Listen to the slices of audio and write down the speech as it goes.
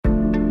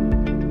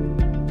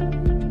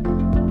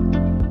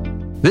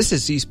This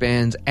is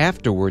C-SPAN's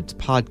Afterwards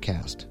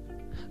podcast.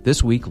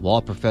 This week,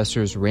 law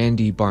professors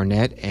Randy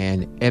Barnett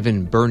and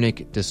Evan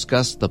Bernick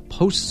discuss the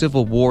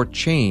post-Civil War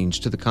change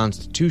to the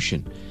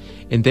Constitution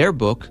in their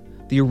book,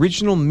 The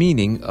Original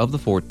Meaning of the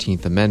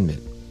 14th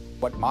Amendment.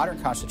 What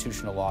modern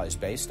constitutional law is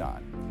based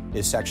on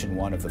is Section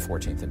 1 of the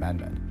 14th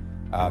Amendment.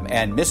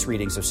 And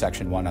misreadings of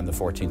Section 1 on the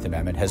 14th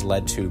Amendment has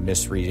led to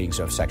misreadings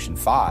of Section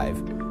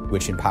 5,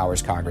 which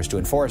empowers Congress to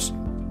enforce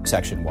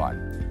Section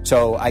 1.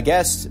 So I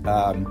guess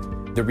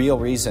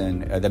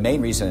the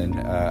main reason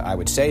I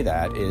would say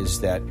that is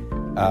that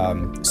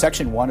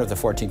Section 1 of the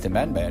 14th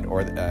Amendment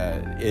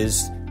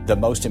is the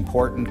most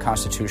important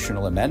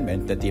constitutional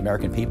amendment that the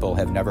American people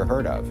have never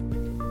heard of.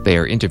 They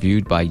are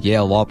interviewed by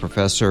Yale law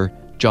professor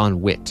John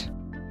Witt.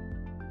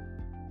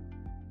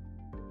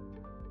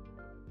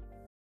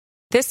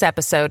 This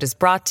episode is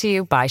brought to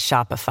you by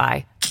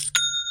Shopify.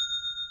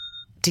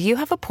 Do you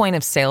have a point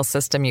of sale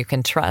system you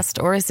can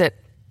trust, or is it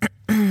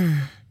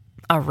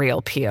a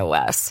real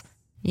POS?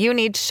 You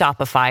need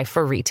Shopify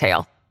for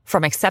retail.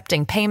 From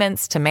accepting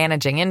payments to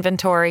managing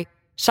inventory,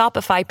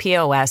 Shopify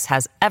POS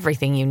has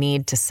everything you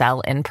need to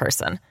sell in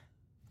person.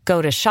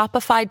 Go to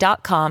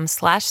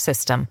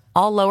shopify.com/system,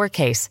 all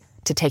lowercase,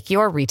 to take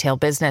your retail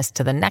business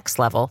to the next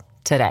level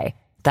today.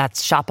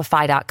 That's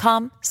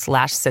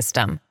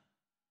shopify.com/system.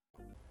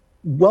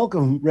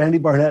 Welcome, Randy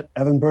Barnett,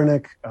 Evan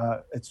Bernick.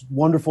 It's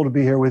wonderful to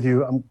be here with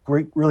you. I'm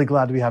really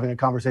glad to be having a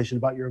conversation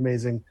about your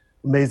amazing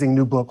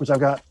new book, which I've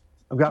got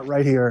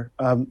right here.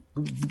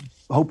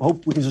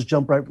 Hope we can just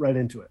jump right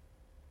into it.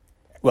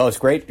 Well, it's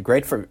great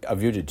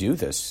of you to do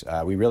this.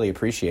 We really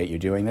appreciate you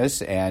doing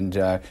this, and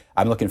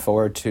I'm looking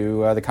forward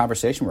to the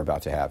conversation we're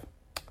about to have.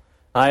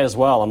 I as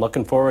well. I'm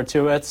looking forward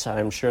to it.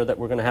 I'm sure that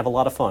we're going to have a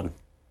lot of fun.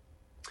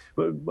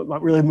 But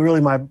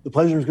the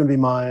pleasure is going to be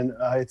mine.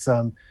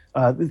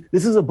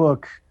 This is a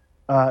book.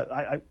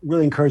 I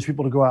really encourage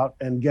people to go out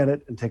and get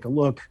it and take a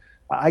look.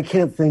 I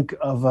can't think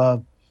of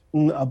a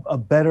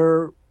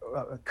better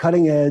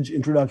cutting-edge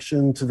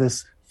introduction to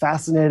this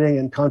fascinating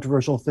and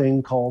controversial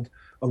thing called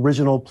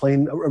original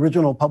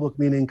public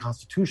meaning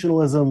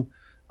constitutionalism.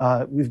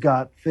 We've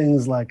got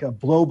things like a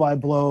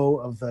blow-by-blow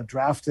of the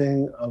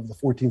drafting of the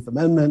 14th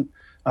Amendment.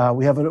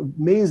 We have an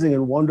amazing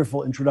and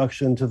wonderful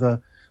introduction to the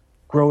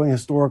growing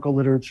historical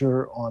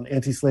literature on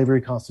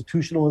anti-slavery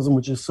constitutionalism,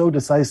 which is so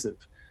decisive.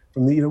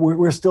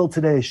 We're still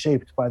today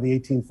shaped by the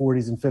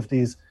 1840s and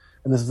 50s,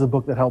 and this is a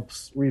book that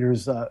helps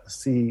readers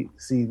see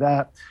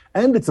that.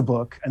 And it's a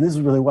book, and this is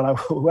really what I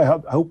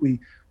hope we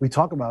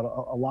talk about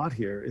a lot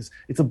here, is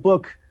it's a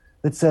book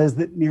that says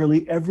that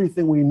nearly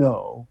everything we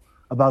know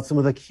about some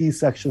of the key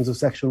sections of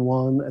Section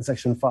 1 and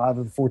Section 5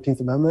 of the 14th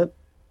Amendment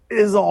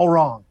is all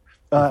wrong.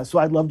 So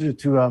I'd love to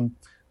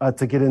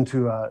get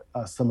into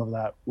some of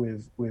that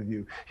with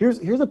you. Here's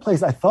a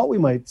place I thought we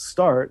might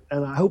start,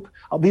 and I'll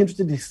be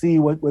interested to see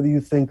whether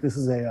you think this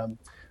is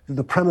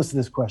the premise of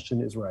this question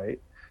is right.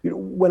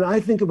 When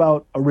I think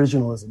about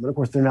originalism, and of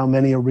course there are now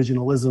many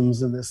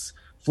originalisms in this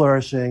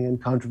flourishing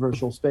and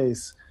controversial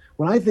space.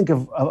 When I think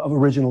of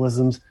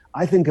originalisms,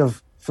 I think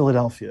of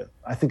Philadelphia.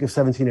 I think of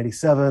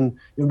 1787.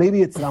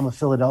 Maybe it's that I'm a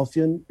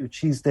Philadelphian.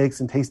 Cheesesteaks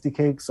and tasty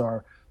cakes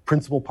are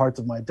principal parts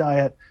of my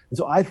diet. And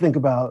so I think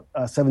about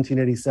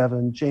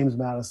 1787, James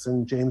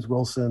Madison, James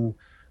Wilson,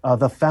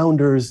 the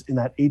founders in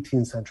that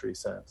 18th century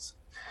sense.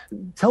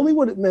 Tell me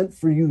what it meant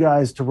for you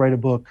guys to write a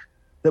book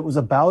that was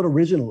about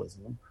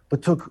originalism,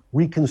 but took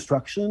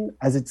Reconstruction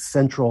as its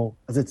central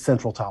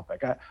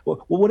topic.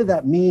 What did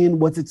that mean?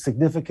 What's its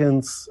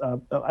significance?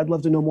 I'd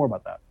love to know more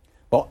about that.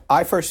 Well,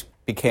 I first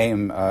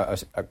became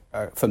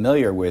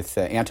familiar with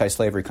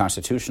anti-slavery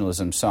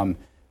constitutionalism some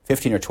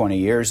 15 or 20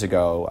 years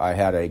ago. I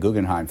had a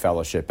Guggenheim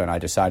Fellowship, and I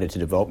decided to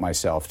devote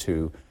myself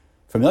to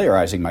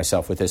familiarizing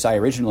myself with this. I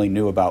originally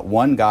knew about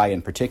one guy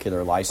in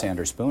particular,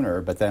 Lysander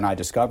Spooner, but then I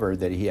discovered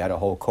that he had a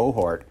whole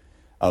cohort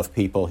of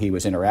people he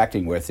was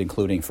interacting with,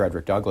 including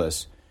Frederick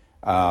Douglass,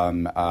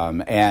 and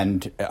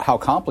how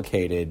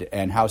complicated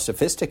and how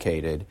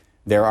sophisticated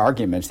their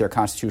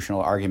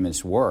constitutional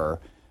arguments were.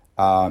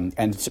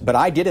 But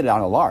I did it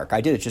on a lark.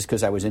 I did it just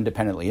because I was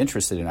independently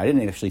interested in it. I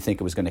didn't actually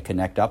think it was going to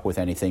connect up with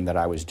anything that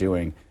I was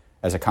doing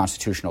as a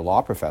constitutional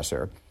law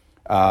professor.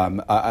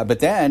 But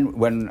then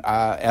when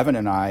Evan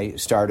and I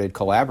started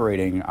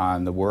collaborating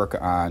on the work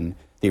on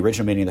the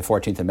original meaning of the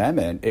 14th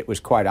Amendment, it was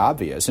quite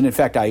obvious. And in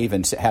fact, I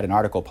even had an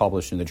article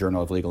published in the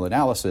Journal of Legal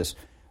Analysis,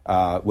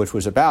 which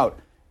was about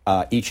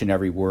each and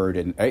every word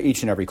and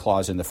each and every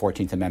clause in the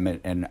 14th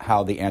Amendment and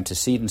how the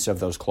antecedents of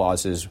those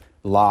clauses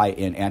lie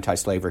in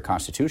anti-slavery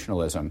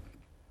constitutionalism.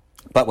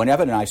 But when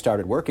Evan and I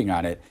started working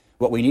on it,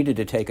 what we needed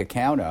to take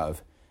account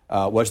of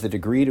was the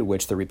degree to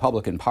which the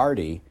Republican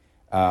Party,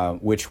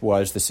 which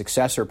was the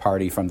successor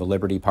party from the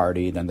Liberty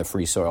Party, then the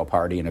Free Soil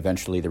Party, and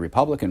eventually the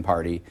Republican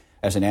Party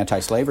as an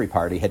anti-slavery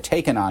party, had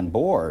taken on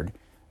board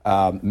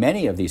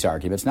many of these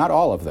arguments, not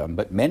all of them,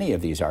 but many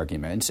of these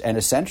arguments, and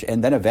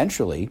then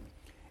eventually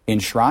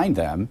enshrined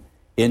them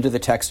into the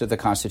text of the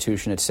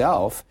Constitution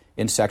itself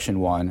in Section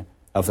 1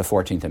 of the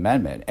 14th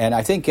Amendment. And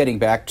I think getting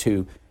back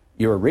to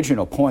your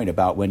original point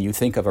about when you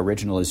think of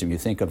originalism, you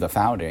think of the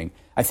founding,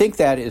 I think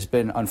that has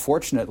been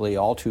unfortunately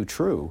all too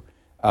true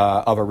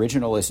of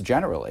originalists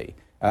generally.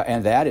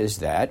 And that is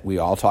that we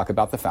all talk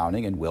about the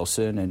founding and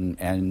Wilson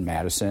and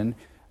Madison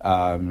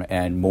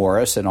and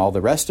Morris and all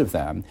the rest of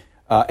them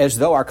as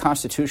though our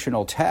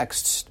constitutional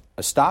texts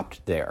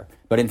stopped there.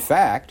 But in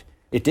fact,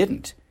 it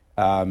didn't.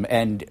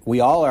 And we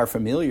all are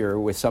familiar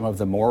with some of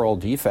the moral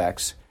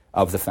defects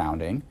of the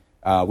founding,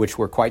 which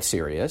were quite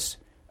serious.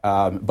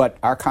 But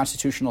our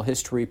constitutional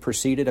history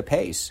proceeded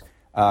apace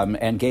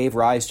and gave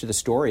rise to the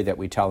story that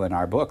we tell in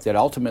our book that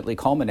ultimately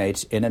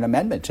culminates in an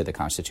amendment to the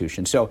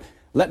Constitution. So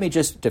let me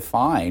just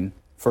define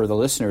for the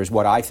listeners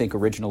what I think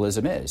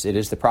originalism is. It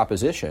is the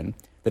proposition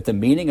that the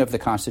meaning of the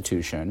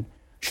Constitution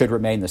should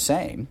remain the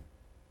same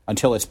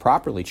until it's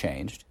properly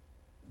changed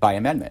by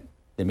amendment.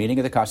 The meaning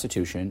of the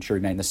Constitution should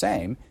remain the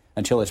same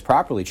until it's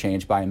properly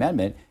changed by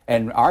amendment.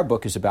 And our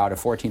book is about a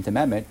 14th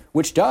Amendment,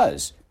 which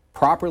does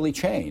properly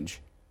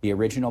change the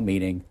original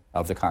meaning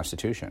of the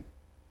Constitution.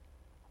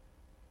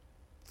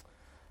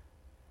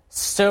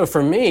 So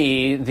for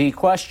me, the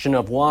question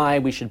of why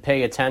we should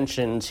pay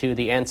attention to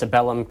the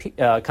antebellum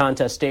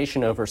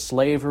contestation over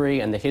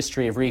slavery and the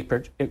history of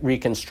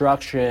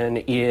Reconstruction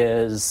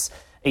is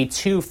a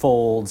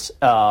twofold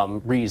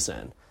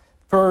reason.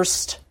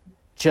 First,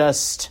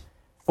 just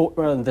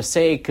for the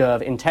sake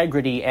of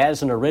integrity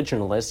as an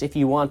originalist, if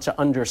you want to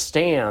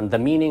understand the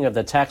meaning of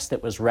the text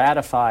that was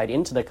ratified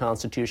into the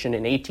Constitution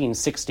in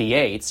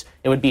 1868,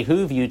 it would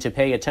behoove you to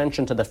pay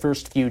attention to the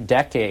first few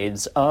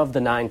decades of the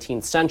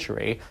 19th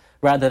century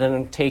rather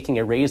than taking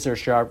a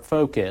razor-sharp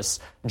focus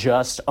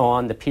just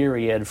on the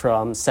period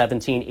from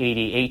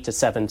 1788 to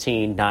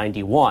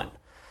 1791.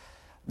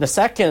 The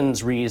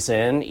second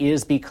reason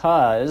is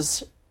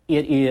because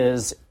it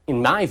is,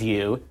 in my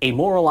view, a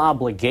moral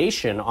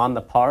obligation on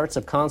the parts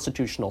of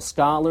constitutional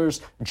scholars,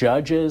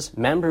 judges,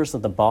 members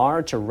of the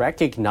bar to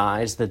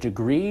recognize the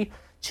degree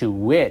to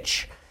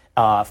which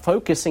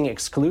focusing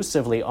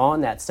exclusively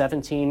on that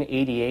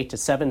 1788 to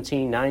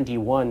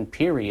 1791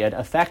 period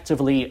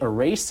effectively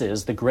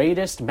erases the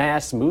greatest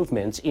mass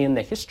movement in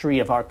the history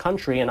of our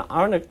country and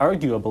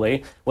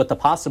arguably, with the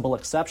possible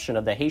exception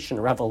of the Haitian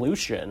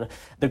Revolution,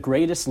 the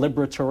greatest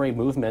liberatory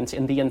movement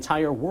in the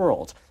entire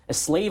world. A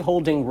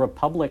slaveholding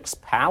republic's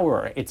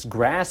power, its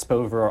grasp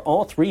over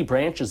all three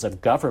branches of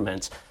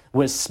government,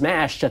 was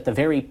smashed at the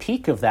very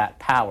peak of that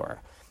power.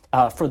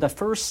 For the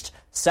first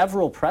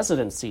several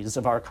presidencies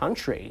of our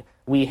country,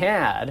 we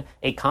had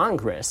a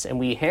Congress and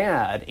we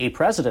had a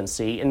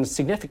presidency in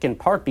significant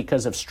part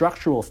because of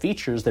structural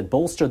features that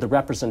bolstered the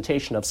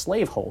representation of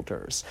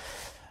slaveholders,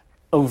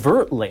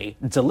 overtly,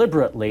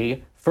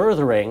 deliberately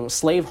furthering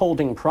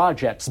slaveholding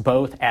projects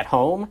both at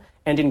home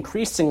and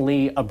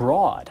increasingly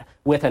abroad,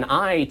 with an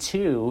eye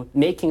to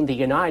making the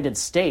United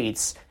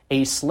States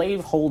a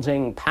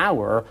slaveholding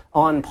power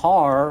on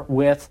par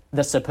with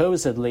the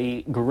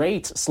supposedly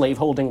great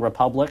slaveholding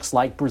republics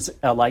like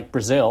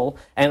Brazil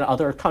and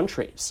other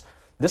countries.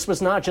 This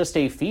was not just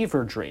a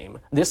fever dream.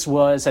 This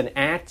was an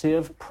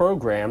active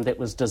program that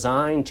was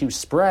designed to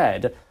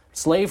spread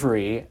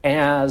slavery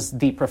as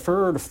the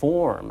preferred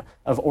form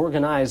of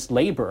organized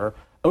labor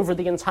over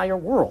the entire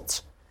world.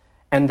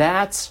 And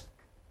that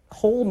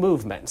whole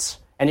movement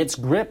and its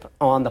grip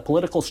on the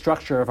political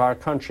structure of our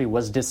country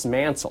was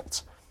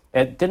dismantled.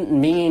 It didn't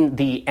mean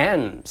the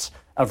end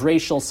of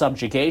racial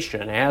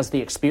subjugation as the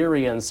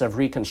experience of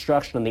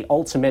Reconstruction and the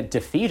ultimate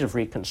defeat of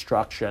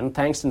Reconstruction,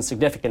 thanks in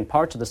significant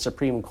part to the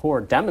Supreme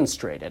Court,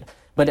 demonstrated.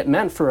 But it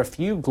meant for a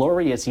few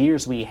glorious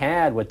years we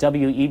had what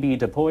W.E.B.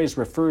 Du Bois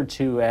referred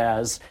to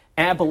as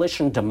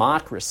abolition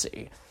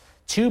democracy.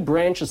 Two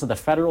branches of the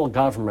federal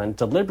government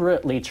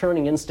deliberately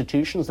turning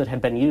institutions that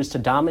had been used to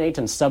dominate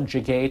and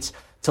subjugate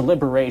to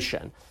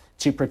liberation,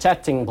 to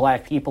protecting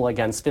black people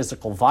against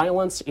physical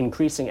violence,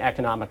 increasing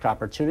economic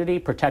opportunity,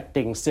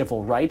 protecting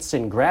civil rights,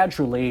 and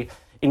gradually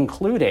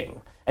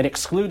including and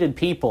excluded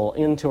people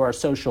into our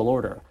social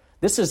order.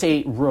 This is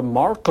a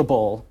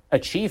remarkable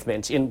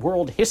achievement in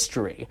world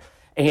history.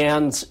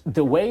 And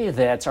the way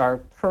that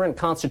our current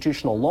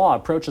constitutional law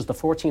approaches the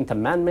 14th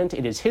Amendment,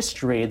 it is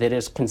history that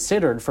is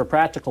considered for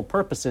practical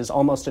purposes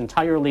almost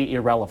entirely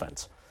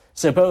irrelevant.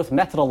 So both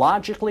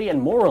methodologically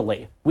and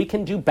morally, we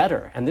can do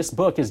better, and this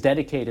book is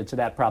dedicated to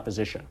that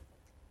proposition.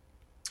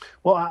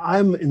 Well,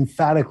 I'm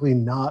emphatically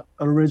not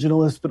an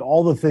originalist, but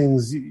all the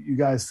things you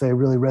guys say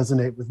really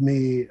resonate with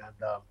me.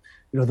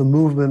 And the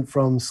movement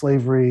from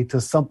slavery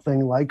to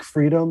something like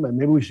freedom, and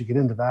maybe we should get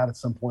into that at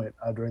some point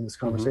during this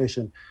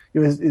conversation,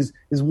 is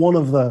one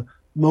of the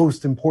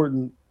most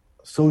important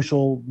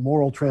social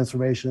moral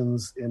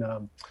transformations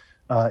in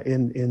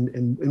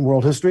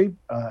world history,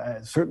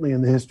 certainly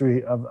in the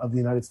history of the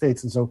United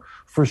States. And so,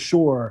 for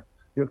sure,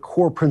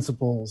 core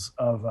principles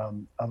of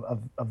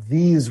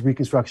these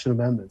Reconstruction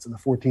amendments, and the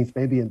 14th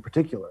maybe in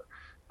particular,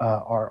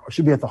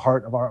 should be at the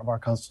heart of our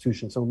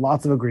Constitution. So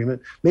lots of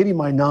agreement. Maybe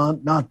my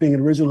not being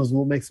an originalist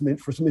will make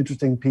for some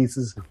interesting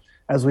pieces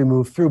as we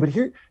move through. But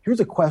here's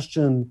a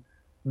question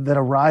that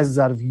arises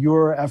out of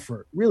your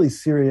effort, really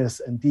serious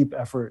and deep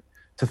effort,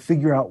 to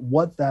figure out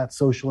what that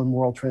social and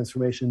moral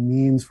transformation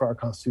means for our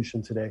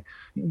Constitution today.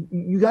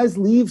 You guys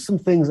leave some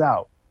things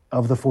out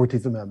of the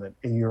 14th Amendment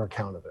in your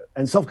account of it.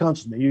 And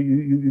self-consciously,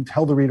 you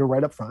tell the reader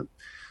right up front.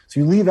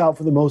 So you leave out,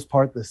 for the most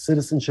part, the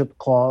citizenship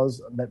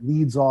clause that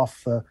leads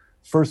off the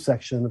first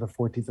section of the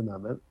 14th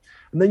Amendment.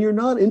 And then you're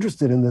not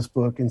interested in this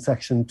book in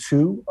Section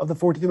 2 of the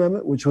 14th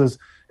Amendment, which was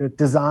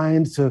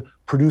designed to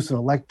produce an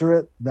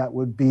electorate that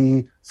would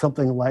be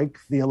something like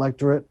the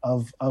electorate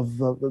of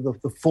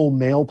the full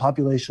male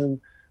population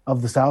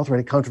of the South, right?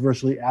 It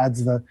controversially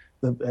adds a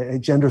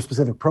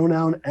gender-specific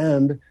pronoun,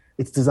 and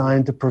it's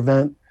designed to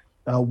prevent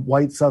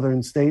white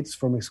Southern states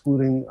from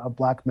excluding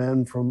black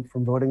men from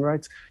voting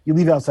rights. You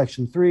leave out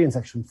Section 3 and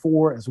Section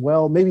 4 as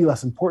well, maybe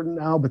less important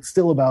now, but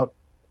still about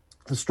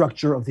the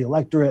structure of the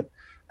electorate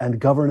and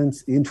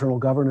governance, the internal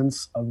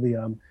governance of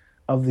the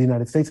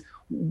United States.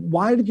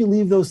 Why did you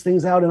leave those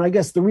things out? And I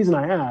guess the reason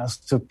I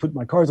asked, to put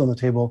my cards on the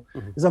table,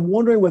 is I'm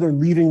wondering whether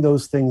leaving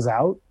those things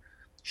out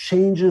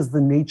changes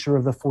the nature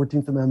of the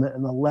 14th Amendment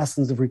and the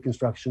lessons of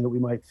Reconstruction that we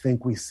might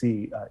think we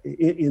see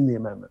in the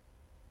amendment.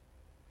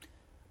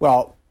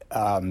 Well,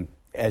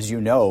 as you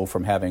know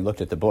from having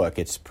looked at the book,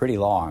 it's pretty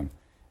long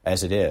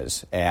as it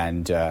is,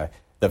 and so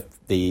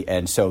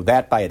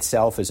that by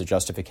itself is a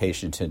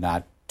justification to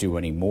not do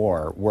any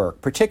more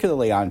work,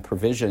 particularly on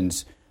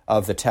provisions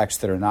of the text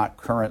that are not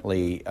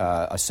currently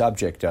a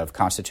subject of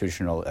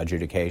constitutional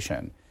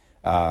adjudication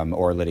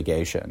or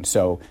litigation.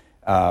 So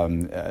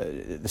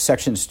the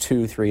sections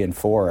 2, 3, and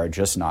 4 are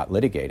just not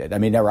litigated. I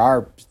mean,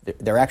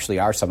 there actually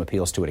are some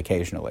appeals to it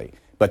occasionally,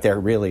 but they're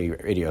really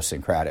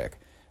idiosyncratic.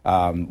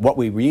 What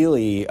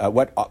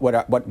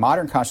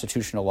modern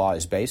constitutional law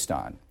is based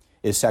on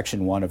is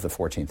Section 1 of the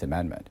 14th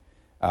Amendment.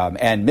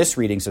 And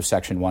misreadings of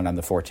Section 1 on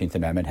the 14th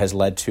Amendment has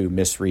led to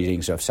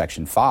misreadings of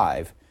Section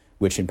 5,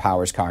 which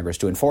empowers Congress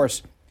to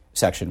enforce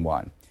Section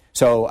 1.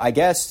 So I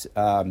guess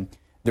the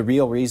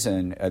main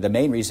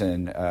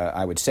reason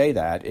I would say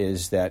that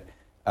is that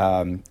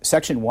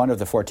Section 1 of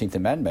the 14th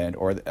Amendment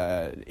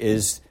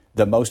is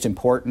the most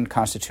important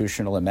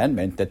constitutional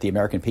amendment that the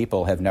American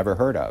people have never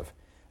heard of.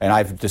 And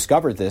I've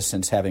discovered this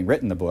since having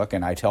written the book,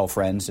 and I tell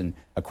friends and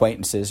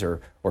acquaintances or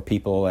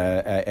people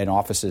in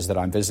offices that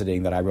I'm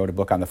visiting that I wrote a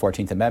book on the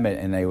 14th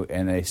Amendment,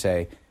 and they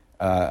say,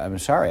 I'm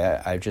sorry,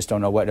 I just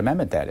don't know what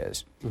amendment that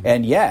is. Mm-hmm.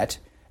 And yet,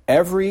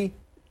 every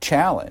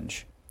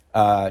challenge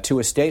to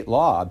a state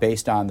law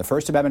based on the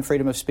First Amendment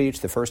freedom of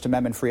speech, the First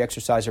Amendment free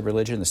exercise of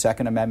religion, the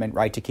Second Amendment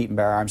right to keep and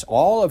bear arms,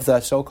 all of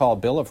the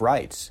so-called Bill of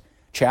Rights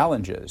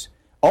challenges,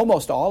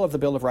 almost all of the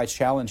Bill of Rights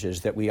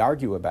challenges that we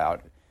argue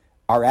about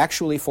are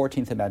actually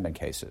 14th Amendment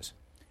cases.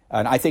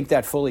 And I think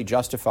that fully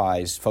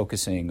justifies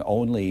focusing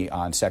only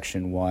on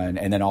Section 1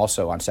 and then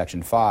also on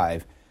Section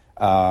 5.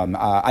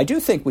 I do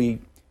think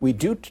we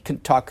do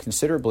talk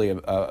considerably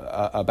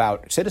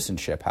about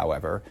citizenship,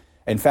 however.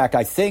 In fact,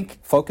 I think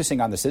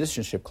focusing on the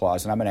citizenship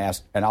clause, and I'm going to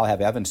ask, and I'll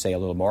have Evan say a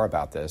little more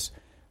about this,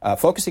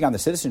 focusing on the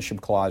citizenship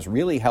clause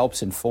really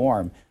helps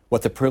inform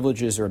what the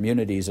privileges or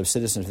immunities of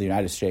citizens of the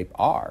United States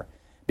are.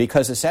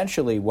 Because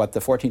essentially what the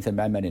 14th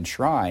Amendment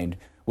enshrined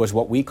was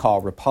what we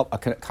call a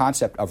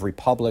concept of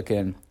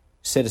Republican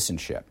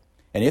citizenship.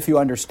 And if you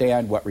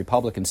understand what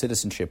Republican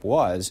citizenship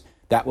was,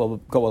 that will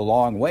go a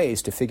long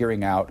ways to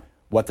figuring out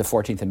what the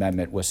 14th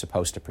Amendment was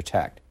supposed to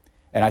protect.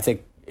 And I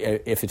think,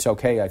 if it's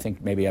okay, I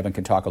think maybe Evan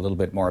can talk a little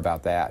bit more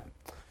about that.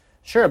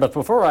 Sure, but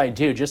before I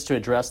do, just to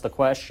address the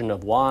question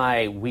of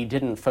why we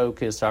didn't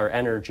focus our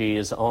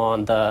energies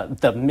on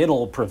the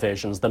middle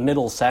provisions, the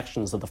middle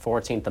sections of the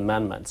 14th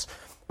Amendment,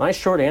 my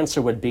short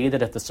answer would be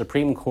that if the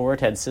Supreme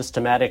Court had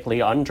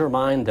systematically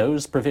undermined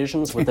those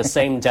provisions with the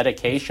same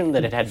dedication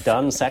that it had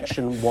done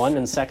Section 1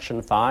 and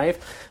Section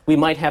 5, we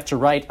might have to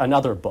write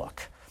another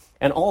book.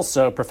 And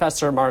also,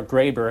 Professor Mark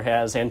Graber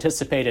has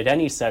anticipated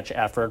any such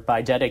effort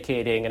by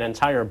dedicating an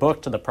entire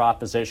book to the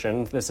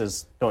proposition, this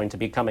is going to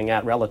be coming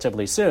out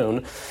relatively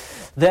soon,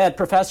 that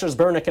Professors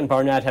Bernick and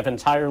Barnett have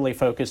entirely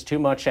focused too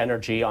much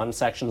energy on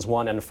Sections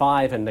 1 and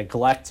 5 and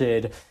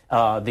neglected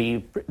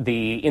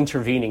the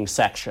intervening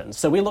sections.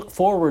 So we look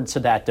forward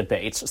to that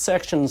debate.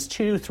 Sections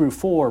 2 through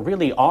 4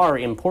 really are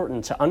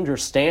important to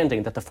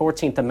understanding that the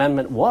 14th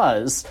Amendment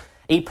was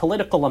a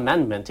political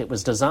amendment. It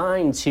was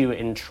designed to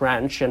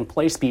entrench and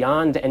place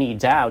beyond any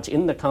doubt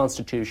in the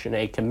Constitution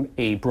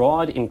a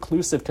broad,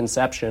 inclusive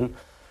conception,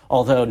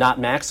 although not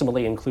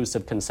maximally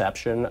inclusive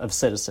conception, of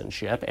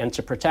citizenship, and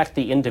to protect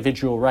the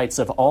individual rights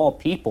of all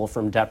people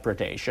from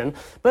depredation.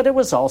 But it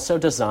was also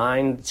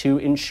designed to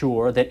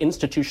ensure that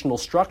institutional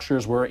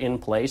structures were in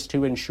place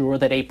to ensure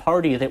that a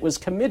party that was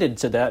committed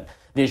to that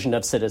vision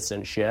of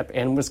citizenship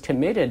and was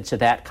committed to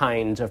that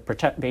kind of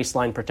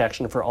baseline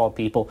protection for all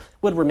people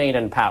would remain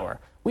in power.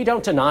 We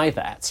don't deny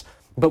that,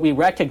 but we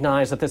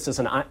recognize that this is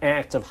an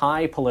act of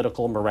high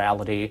political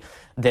morality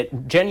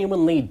that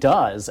genuinely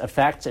does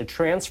affect a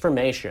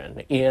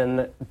transformation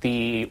in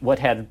what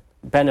had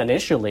been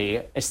initially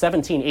a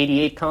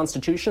 1788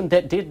 Constitution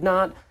that did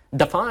not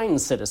define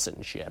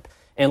citizenship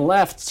and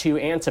left to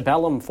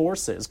antebellum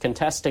forces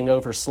contesting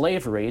over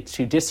slavery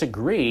to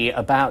disagree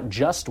about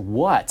just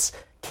what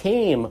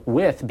came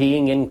with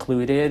being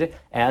included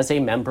as a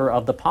member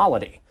of the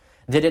polity?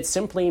 Did it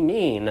simply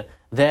mean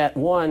that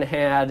one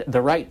had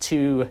the right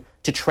to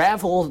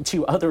travel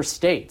to other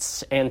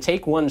states and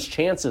take one's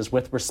chances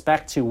with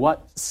respect to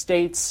what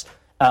states,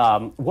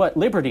 what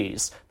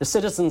liberties the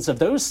citizens of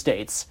those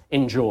states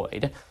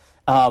enjoyed,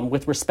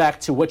 with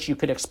respect to what you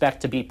could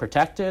expect to be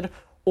protected?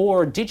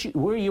 Or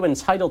were you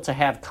entitled to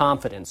have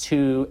confidence,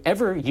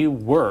 whoever you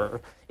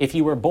were, if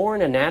you were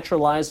born and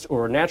naturalized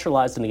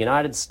in the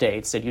United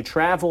States, and you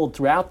traveled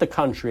throughout the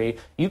country,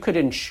 you could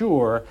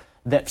ensure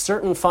that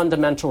certain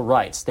fundamental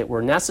rights that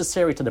were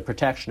necessary to the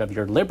protection of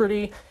your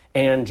liberty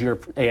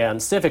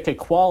and civic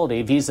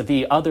equality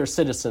vis-a-vis other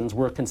citizens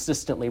were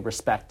consistently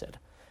respected?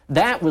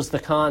 That was the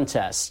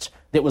contest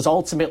that was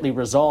ultimately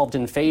resolved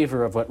in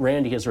favor of what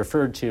Randy has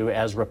referred to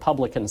as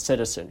Republican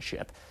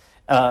citizenship.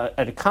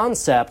 A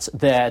concept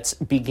that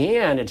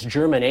began its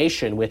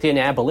germination within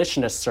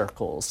abolitionist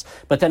circles,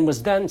 but then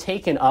was then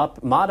taken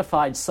up,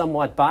 modified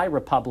somewhat by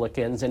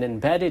Republicans, and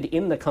embedded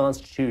in the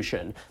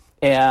Constitution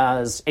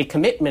as a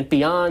commitment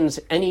beyond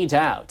any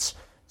doubt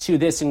to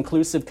this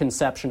inclusive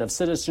conception of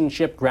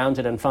citizenship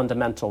grounded in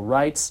fundamental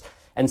rights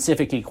and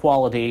civic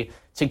equality,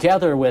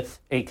 together with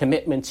a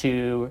commitment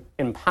to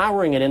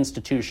empowering an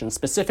institution,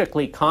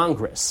 specifically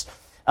Congress,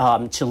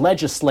 to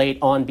legislate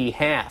on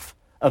behalf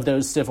of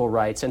those civil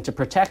rights and to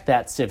protect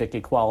that civic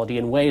equality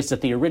in ways that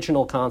the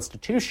original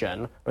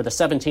Constitution, or the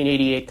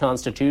 1788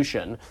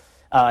 Constitution,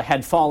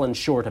 had fallen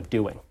short of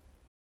doing.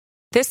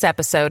 This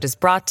episode is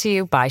brought to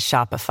you by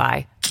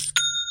Shopify.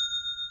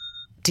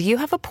 Do you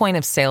have a point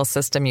of sale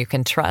system you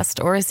can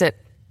trust, or is it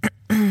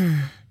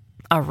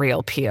a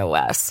real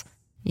POS?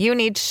 You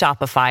need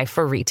Shopify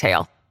for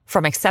retail.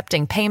 From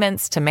accepting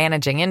payments to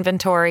managing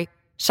inventory,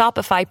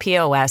 Shopify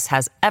POS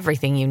has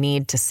everything you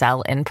need to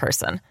sell in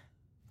person.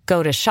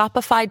 Go to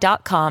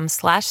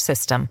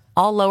shopify.com/system,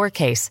 all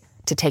lowercase,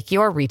 to take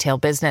your retail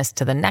business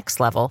to the next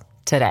level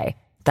today.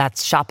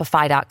 That's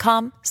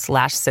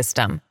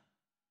shopify.com/system.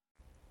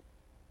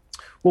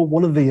 Well,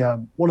 one of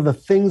the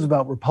things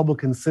about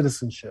Republican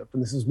citizenship,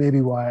 and this is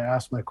maybe why I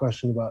asked my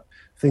question about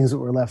things that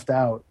were left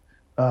out,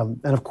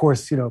 and of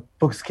course,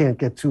 books can't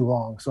get too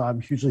long, so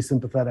I'm hugely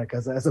sympathetic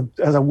as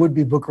a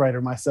would-be book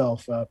writer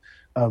myself.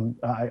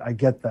 I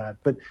get that,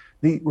 but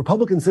the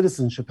Republican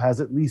citizenship has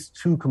at least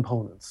two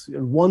components.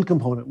 One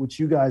component, which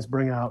you guys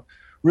bring out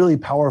really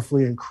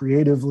powerfully and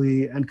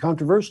creatively and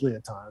controversially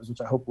at times,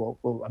 which I hope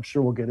I'm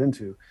sure we'll get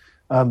into.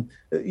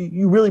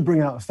 You really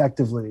bring out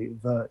effectively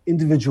the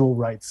individual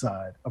rights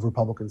side of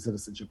Republican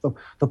citizenship,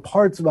 the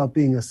parts about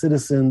being a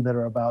citizen that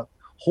are about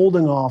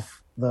holding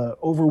off the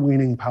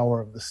overweening power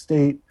of the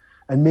state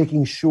and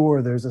making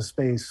sure there's a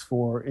space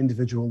for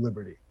individual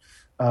liberty.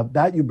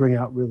 That you bring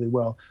out really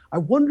well. I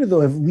wonder,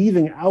 though, if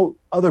leaving out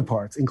other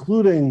parts,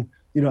 including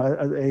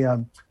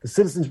the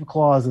citizenship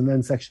clause and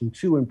then Section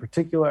 2 in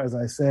particular, as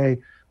I say,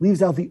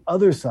 leaves out the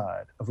other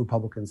side of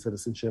Republican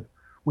citizenship,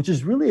 which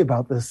is really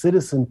about the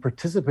citizen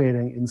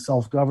participating in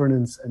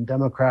self-governance and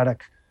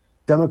democratic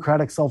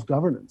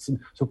self-governance. And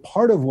so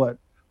part of what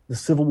the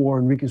Civil War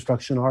and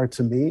Reconstruction are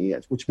to me,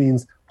 which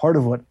means part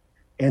of what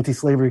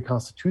anti-slavery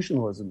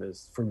constitutionalism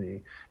is for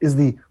me, is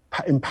the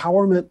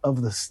empowerment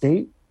of the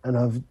state and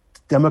of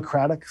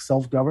democratic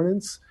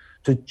self-governance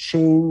to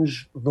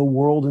change the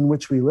world in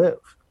which we live.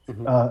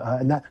 Mm-hmm.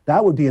 And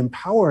that would be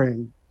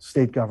empowering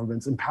state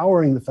governments,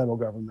 empowering the federal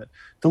government,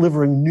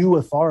 delivering new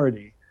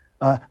authority.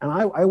 And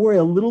I worry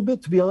a little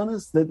bit, to be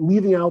honest, that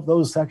leaving out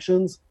those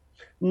sections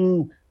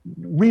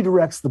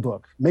redirects the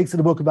book, makes it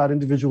a book about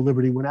individual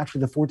liberty, when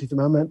actually the 14th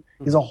Amendment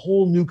is a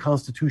whole new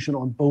constitution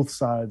on both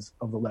sides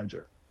of the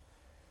ledger.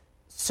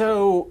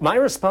 So my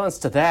response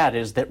to that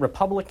is that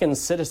Republican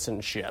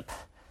citizenship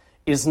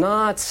is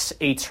not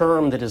a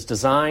term that is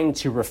designed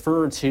to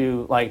refer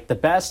to the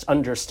best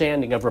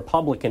understanding of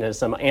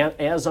republicanism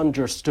as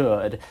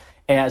understood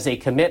as a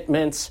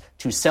commitment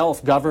to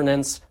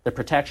self-governance, the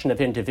protection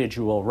of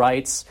individual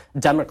rights,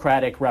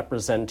 democratic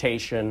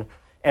representation,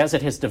 as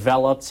it has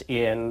developed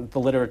in the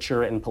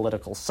literature and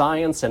political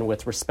science, and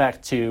with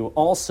respect to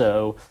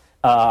also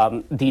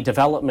the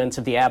development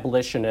of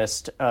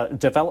abolitionist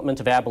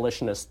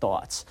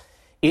thoughts.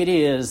 It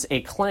is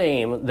a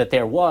claim that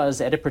there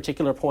was, at a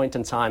particular point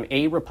in time,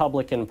 a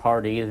Republican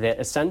Party that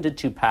ascended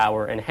to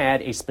power and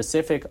had a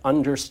specific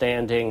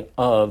understanding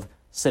of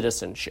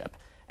citizenship.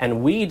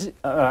 And we'd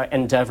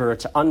endeavor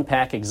to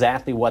unpack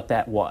exactly what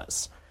that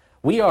was.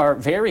 We are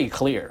very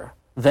clear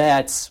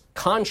that,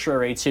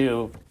 contrary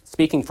to,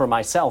 speaking for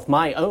myself,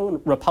 my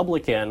own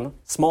Republican,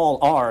 small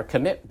r,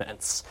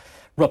 commitments,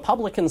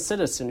 Republican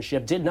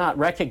citizenship did not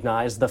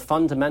recognize the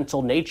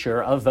fundamental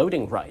nature of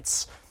voting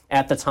rights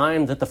at the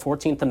time that the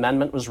 14th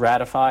Amendment was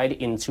ratified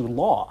into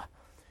law.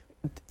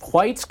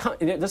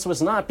 This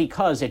was not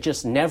because it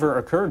just never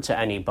occurred to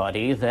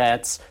anybody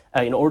that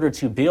in order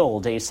to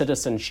build a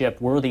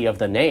citizenship worthy of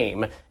the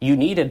name, you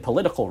needed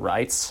political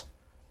rights.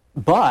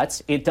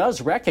 But it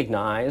does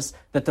recognize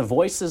that the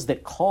voices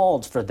that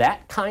called for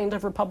that kind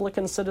of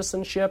Republican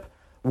citizenship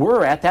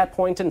were at that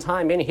point in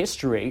time in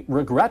history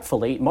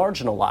regretfully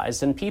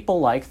marginalized, and people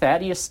like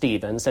Thaddeus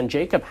Stevens and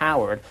Jacob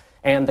Howard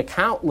and the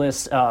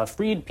countless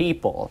freed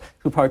people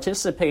who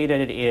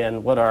participated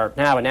in what are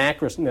now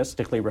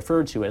anachronistically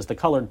referred to as the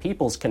Colored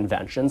People's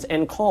Conventions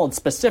and called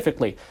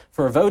specifically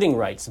for voting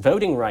rights,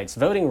 voting rights,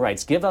 voting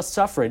rights, give us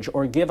suffrage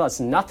or give us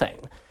nothing,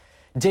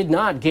 did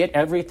not get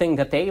everything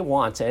that they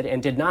wanted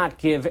and did not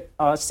give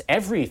us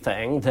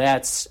everything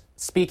that's,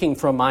 speaking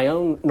from my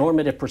own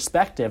normative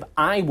perspective,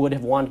 I would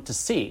have wanted to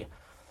see.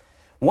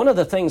 One of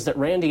the things that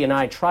Randy and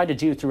I try to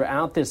do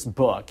throughout this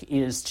book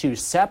is to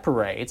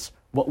separate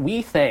what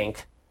we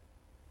think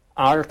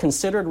our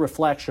considered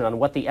reflection on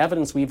what the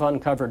evidence we've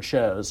uncovered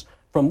shows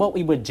from what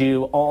we would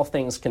do, all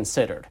things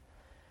considered.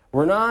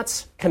 We're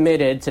not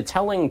committed to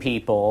telling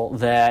people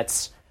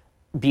that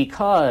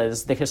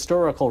because the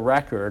historical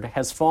record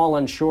has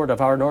fallen short of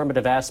our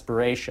normative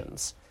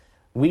aspirations,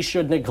 we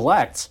should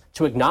neglect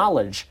to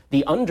acknowledge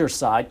the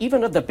underside,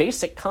 even of the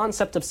basic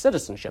concept of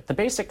citizenship. The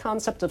basic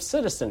concept of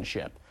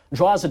citizenship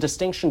draws a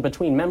distinction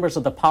between members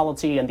of the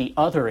polity and the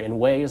other in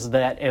ways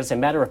that, as a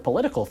matter of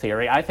political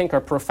theory, I think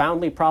are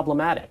profoundly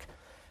problematic.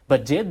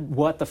 But did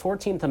what the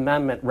 14th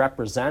Amendment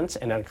represent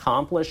and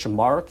accomplish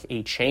mark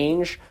a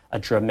change, a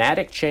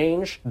dramatic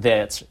change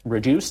that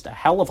reduced a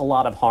hell of a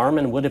lot of harm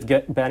and would have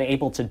been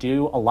able to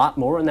do a lot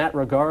more in that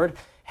regard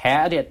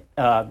had it,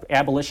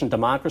 abolition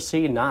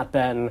democracy not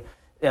been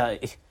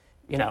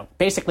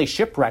basically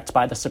shipwrecked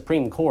by the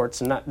Supreme Courts,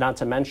 and not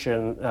to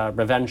mention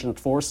revengeant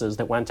forces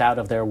that went out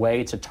of their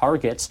way to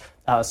target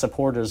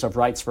supporters of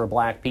rights for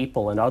black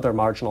people and other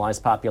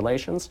marginalized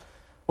populations?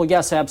 Well,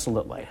 yes,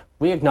 absolutely.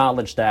 We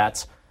acknowledge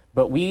that,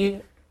 but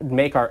we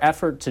make our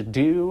effort to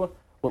do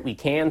what we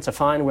can to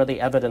find where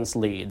the evidence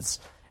leads,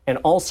 and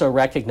also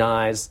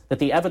recognize that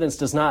the evidence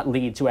does not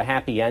lead to a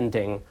happy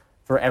ending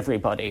for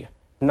everybody,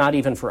 not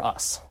even for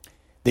us.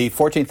 If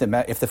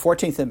the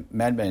 14th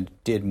Amendment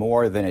did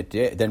more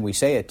than we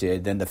say it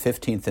did, then the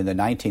 15th and the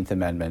 19th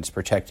Amendments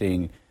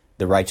protecting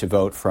the right to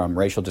vote from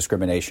racial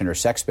discrimination or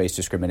sex-based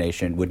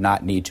discrimination would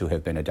not need to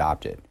have been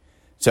adopted.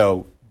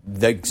 So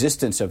the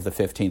existence of the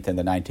 15th and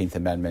the 19th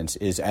Amendments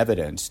is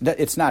evidence.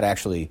 It's not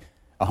actually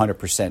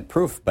 100%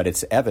 proof, but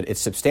it's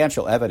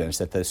substantial evidence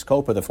that the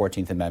scope of the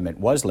 14th Amendment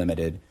was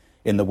limited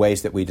in the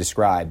ways that we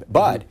describe.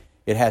 But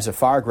it has a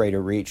far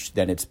greater reach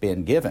than it's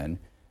been given.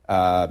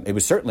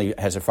 It certainly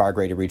has a far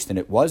greater reach than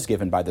it was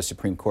given by the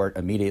Supreme Court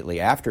immediately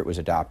after it was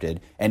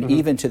adopted. And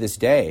even to this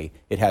day,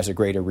 it has a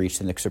greater reach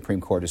than the Supreme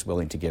Court is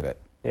willing to give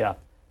it. Yeah.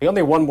 The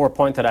only one more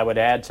point that I would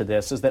add to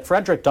this is that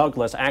Frederick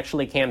Douglass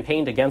actually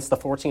campaigned against the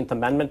 14th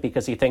Amendment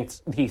because he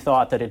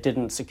thought that it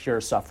didn't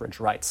secure suffrage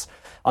rights.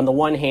 On the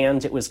one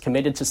hand, it was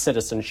committed to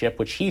citizenship,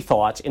 which he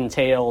thought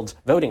entailed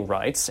voting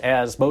rights,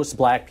 as most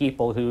black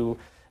people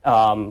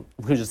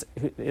whose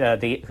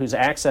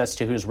access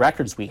to whose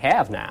records we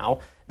have now,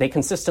 they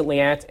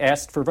consistently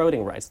asked for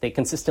voting rights. They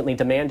consistently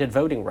demanded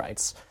voting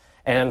rights.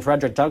 And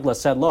Frederick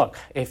Douglass said, look,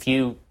 if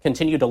you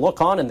continue to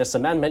look on in this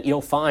amendment,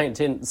 you'll find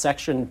in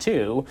Section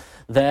 2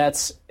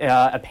 that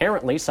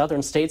apparently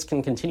Southern states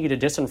can continue to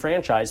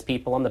disenfranchise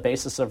people on the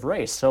basis of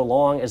race, so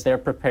long as they're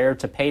prepared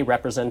to pay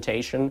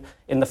representation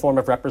in the form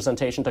of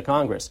representation to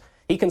Congress.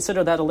 He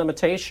considered that a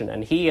limitation,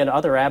 and he and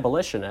other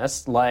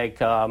abolitionists like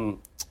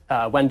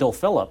Wendell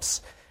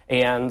Phillips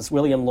and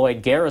William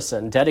Lloyd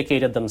Garrison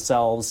dedicated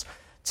themselves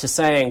to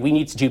saying we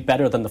need to do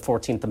better than the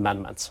 14th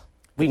Amendment.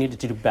 We needed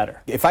to do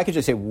better. If I could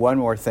just say one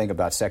more thing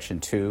about Section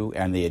 2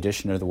 and the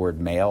addition of the word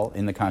male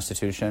in the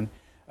Constitution.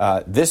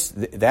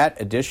 That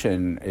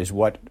addition is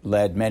what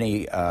led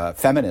many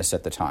feminists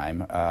at the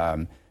time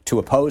to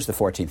oppose the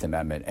 14th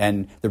Amendment.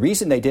 And the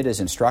reason they did is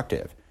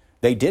instructive.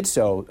 They did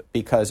so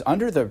because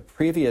under the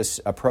previous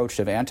approach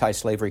of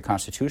anti-slavery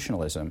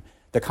constitutionalism,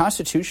 the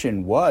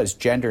Constitution was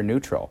gender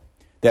neutral.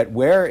 That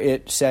where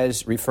it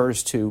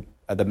refers to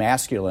the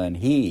masculine,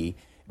 he,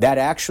 that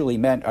actually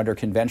meant under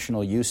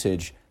conventional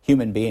usage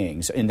human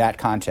beings in that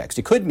context.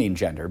 It could mean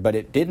gender, but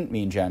it didn't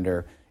mean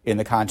gender in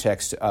the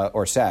context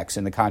or sex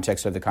in the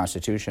context of the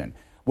Constitution.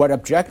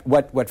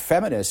 What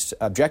feminists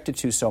objected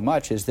to so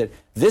much is that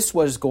this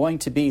was going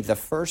to be the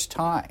first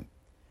time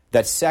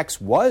that sex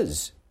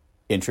was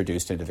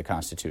introduced into the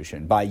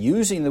Constitution by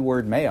using the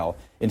word male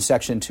in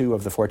Section 2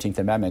 of the 14th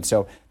Amendment.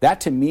 So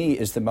that, to me,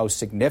 is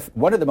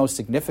one of the most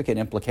significant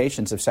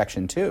implications of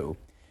Section 2,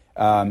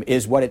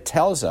 is what it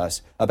tells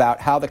us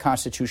about how the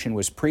Constitution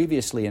was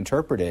previously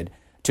interpreted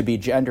to be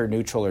gender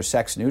neutral or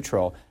sex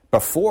neutral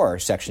before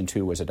Section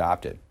 2 was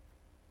adopted.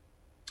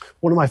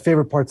 One of my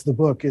favorite parts of the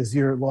book is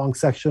your long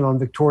section on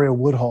Victoria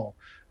Woodhull.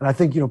 And I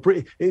think,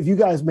 if you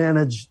guys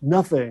manage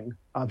nothing,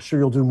 I'm sure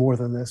you'll do more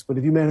than this, but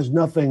if you manage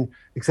nothing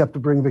except to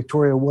bring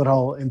Victoria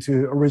Woodhull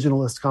into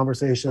originalist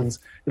conversations,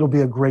 it'll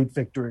be a great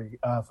victory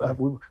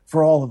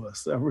for all of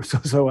us.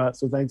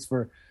 So thanks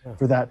for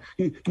that.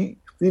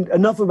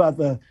 Enough about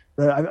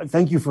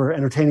thank you for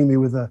entertaining me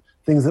with the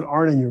things that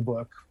aren't in your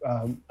book.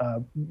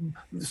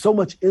 So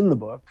much in the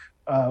book,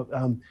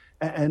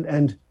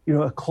 and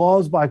a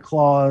clause by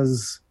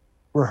clause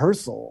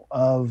rehearsal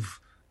of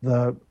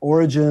the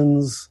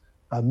origins,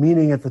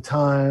 meaning at the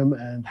time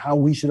and how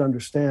we should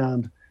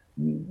understand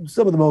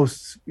some of the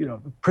most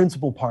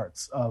principal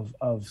parts of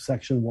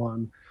Section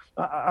 1.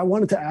 I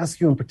wanted to ask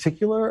you in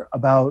particular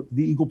about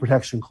the Equal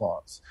Protection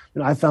Clause.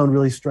 And I found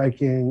really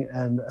striking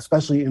and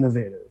especially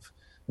innovative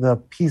the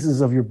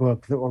pieces of your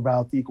book that were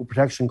about the Equal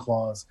Protection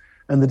Clause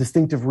and the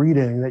distinctive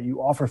reading that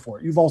you offer for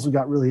it. You've also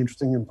got really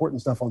interesting,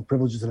 important stuff on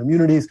privileges and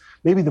immunities.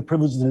 Maybe the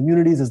privileges and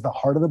immunities is the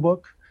heart of the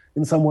book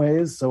in some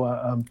ways.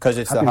 So because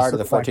it's the heart of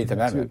the 14th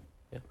Amendment.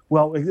 Yeah.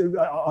 Well,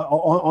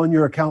 on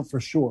your account for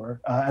sure,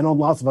 and on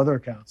lots of other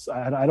accounts,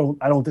 I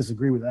don't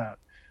disagree with that.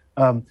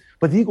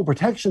 But the equal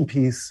protection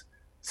piece,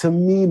 to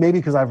me, maybe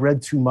because I've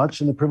read too much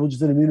in the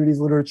privileges and immunities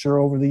literature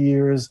over the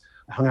years,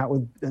 I hung out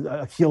with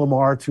Akhil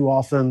Amar too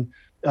often.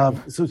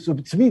 So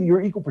to me,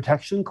 your equal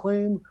protection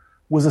claim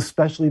was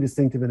especially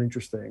distinctive and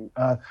interesting.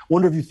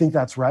 Wonder if you think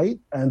that's right,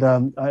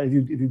 and if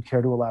you'd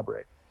care to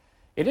elaborate.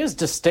 It is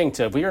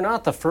distinctive. We are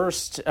not the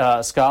first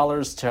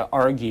scholars to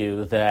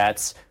argue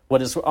that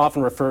what is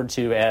often referred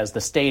to as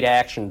the state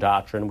action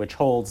doctrine, which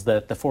holds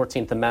that the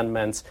 14th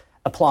Amendment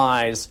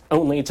applies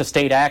only to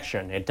state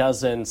action. It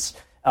doesn't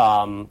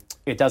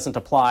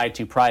apply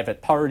to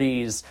private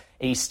parties.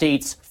 A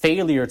state's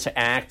failure to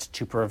act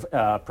to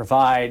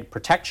provide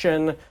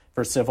protection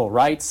for civil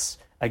rights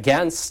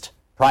against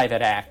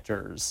private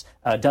actors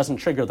doesn't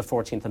trigger the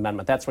 14th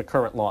Amendment. That's what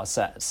current law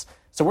says.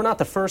 So we're not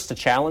the first to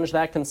challenge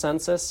that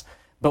consensus.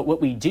 But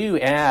what we do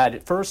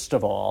add, first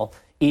of all,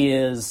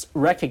 is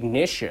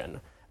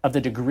recognition of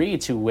the degree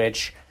to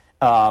which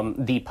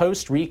the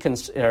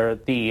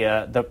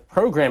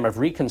program of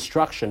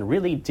Reconstruction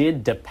really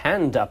did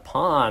depend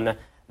upon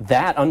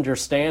that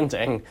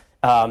understanding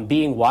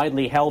being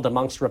widely held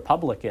amongst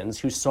Republicans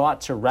who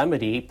sought to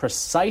remedy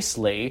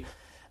precisely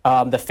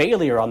the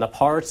failure on the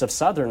parts of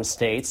southern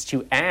states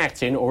to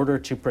act in order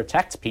to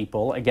protect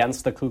people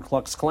against the Ku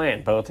Klux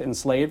Klan, both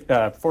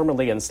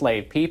formerly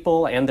enslaved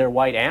people and their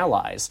white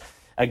allies,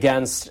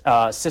 against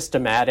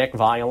systematic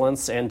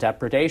violence and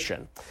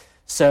depredation.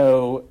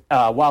 So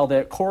while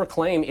the core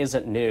claim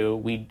isn't new,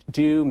 we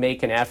do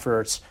make an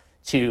effort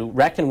to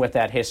reckon with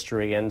that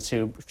history and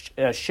to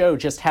show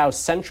just how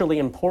centrally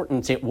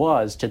important it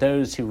was to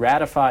those who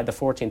ratified the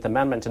 14th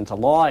Amendment into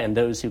law and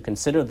those who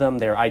considered them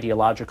their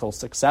ideological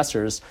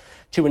successors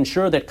to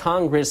ensure that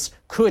Congress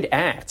could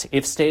act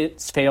if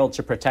states failed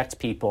to protect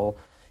people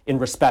in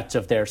respect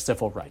of their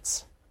civil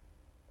rights.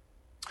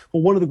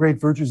 Well, one of the great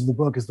virtues of the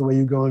book is the way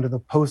you go into the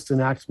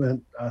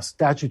post-enactment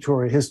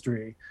statutory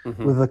history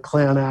with the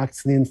Klan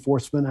Acts and the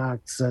Enforcement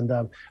Acts.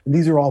 And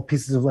these are all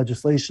pieces of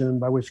legislation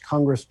by which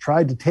Congress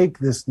tried to take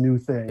this new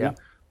thing,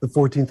 the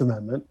 14th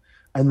Amendment,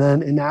 and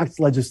then enact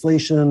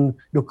legislation,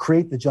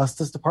 create the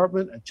Justice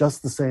Department at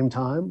just the same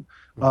time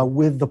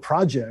with the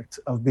project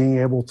of being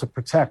able to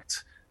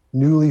protect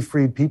newly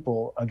freed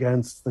people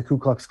against the Ku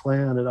Klux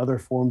Klan and other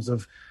forms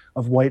of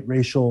white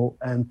racial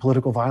and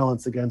political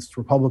violence against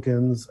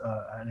Republicans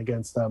and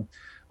against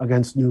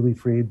newly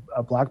freed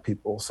Black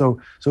people.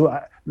 So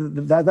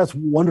that's a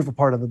wonderful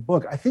part of the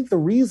book. I think the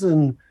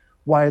reason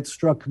why it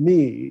struck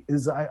me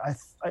is I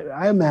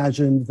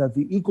imagined that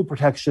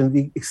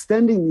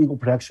extending the Equal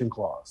Protection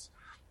Clause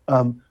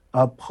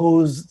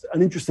posed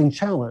an interesting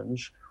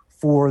challenge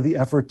for the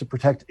effort to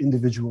protect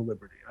individual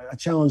liberty. A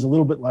challenge a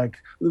little bit like,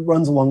 it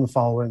runs along the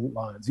following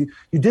lines.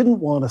 You didn't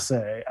want to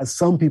say, as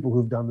some people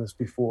who've done this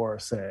before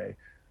say,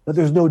 that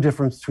there's no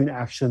difference between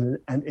action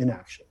and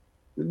inaction.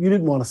 You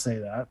didn't want to say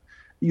that.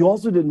 You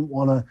also didn't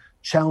want to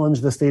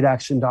challenge the state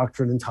action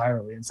doctrine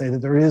entirely and say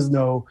that there's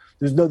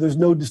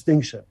no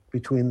distinction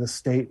between the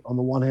state on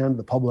the one hand,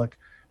 the public,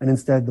 and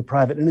instead the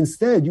private. And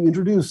instead you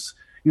introduce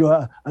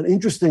an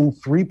interesting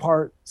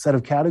three-part set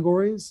of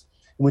categories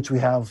in which we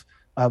have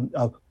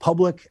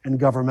public and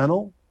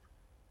governmental,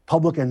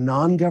 public and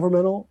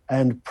non-governmental,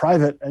 and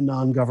private and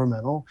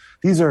non-governmental.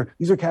 These are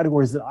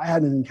categories that I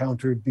hadn't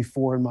encountered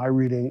before in my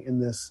reading in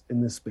this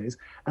space.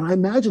 And I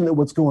imagine that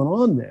what's going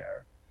on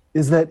there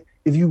is that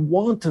if you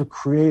want to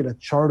create a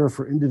charter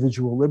for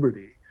individual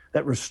liberty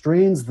that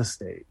restrains the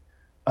state,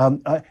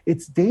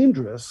 it's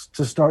dangerous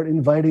to start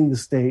inviting the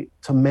state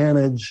to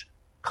manage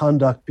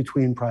conduct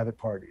between private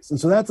parties. And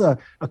so that's a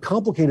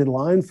complicated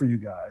line for you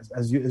guys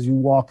as you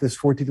walk this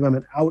 14th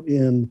Amendment out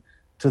in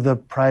to the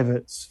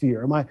private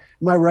sphere. Am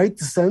I right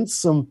to sense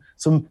some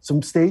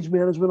stage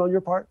management on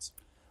your parts?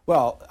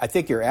 Well, I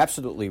think you're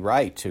absolutely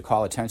right to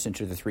call attention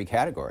to the three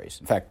categories.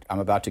 In fact, I'm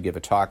about to give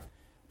a talk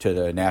to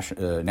the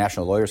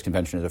National Lawyers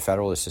Convention of the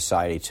Federalist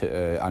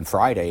Society on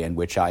Friday, in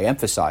which I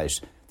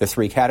emphasize the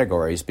three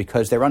categories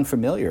because they're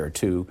unfamiliar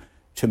to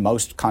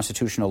most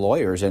constitutional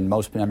lawyers and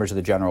most members of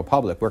the general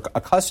public. We're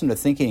accustomed to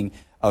thinking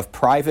of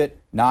private,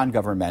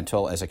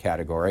 non-governmental as a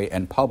category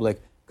and public,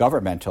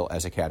 governmental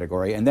as a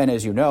category. And then,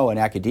 as you know, in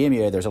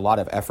academia, there's a lot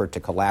of effort to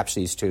collapse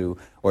these two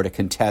or to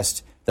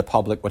contest the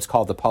public, what's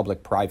called the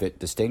public-private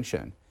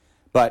distinction.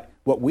 But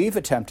what we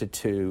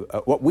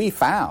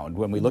found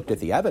when we looked at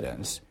the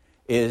evidence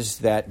is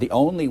that the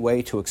only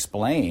way to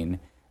explain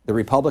the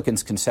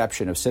Republicans'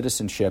 conception of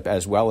citizenship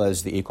as well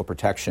as the equal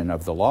protection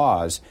of the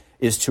laws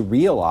is to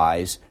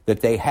realize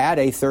that they had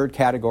a third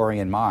category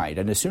in mind.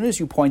 And as soon as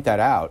you point that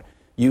out,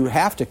 you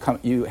have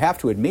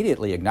to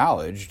immediately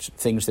acknowledge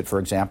things that, for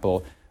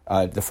example,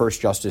 the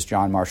first Justice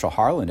John Marshall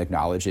Harlan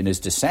acknowledged in his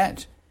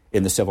dissent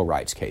in the civil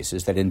rights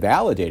cases that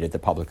invalidated the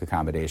Public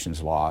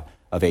Accommodations Law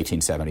of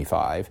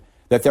 1875,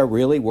 that there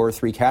really were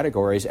three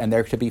categories, and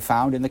they're to be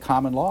found in the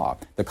common law.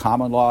 The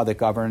common law that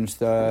governs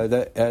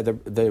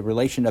the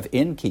relation of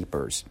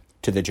innkeepers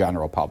to the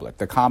general public,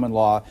 the common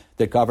law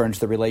that governs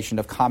the relation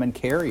of common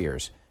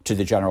carriers to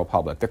the general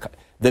public,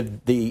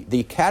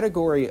 the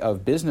category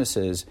of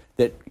businesses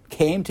that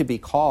came to be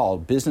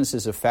called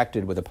businesses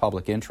affected with a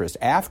public interest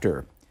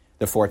after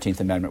the 14th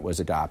Amendment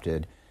was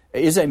adopted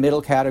is a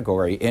middle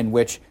category in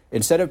which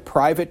instead of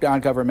private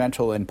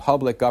non-governmental and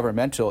public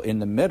governmental in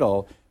the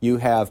middle, you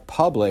have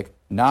public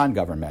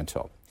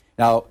non-governmental.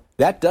 Now,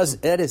 that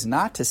is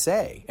not to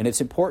say, and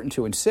it's important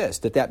to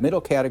insist, that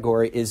middle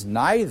category is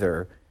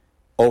neither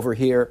over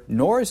here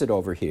nor is it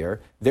over here.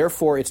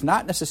 Therefore, it's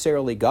not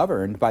necessarily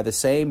governed by the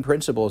same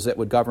principles that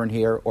would govern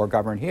here or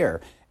govern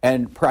here.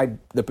 And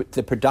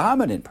the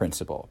predominant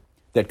principle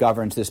that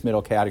governs this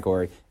middle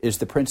category is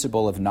the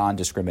principle of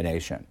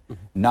non-discrimination,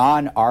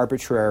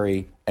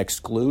 non-arbitrary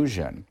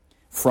exclusion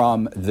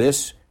from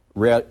this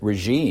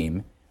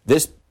regime,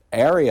 this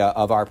area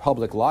of our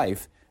public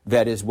life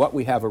that is what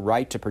we have a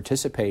right to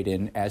participate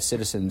in as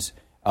citizens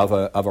of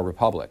a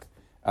republic.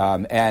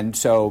 And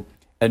so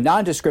a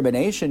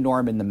non-discrimination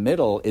norm in the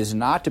middle is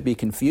not to be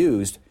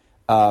confused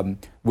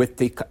with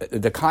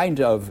the kind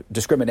of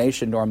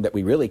discrimination norm that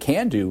we really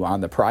can do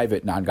on the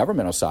private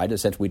non-governmental side, in the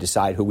sense we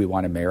decide who we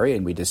want to marry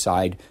and we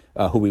decide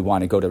who we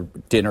want to go to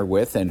dinner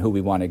with and who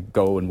we want to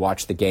go and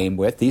watch the game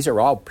with. These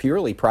are all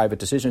purely private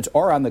decisions.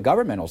 Or on the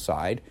governmental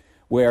side,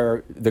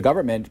 where the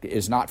government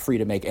is not free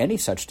to make any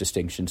such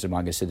distinctions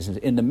among its citizens.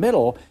 In the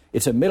middle,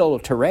 it's a middle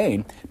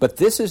terrain, but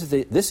this is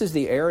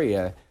the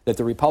area that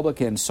the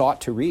Republicans sought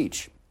to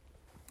reach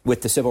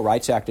with the Civil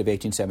Rights Act of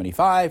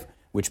 1875,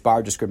 which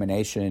barred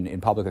discrimination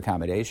in public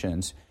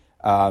accommodations.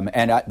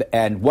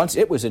 And once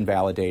it was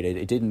invalidated,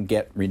 it didn't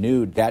get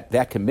renewed.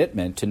 That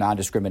commitment to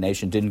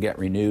non-discrimination didn't get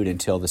renewed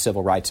until the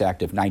Civil Rights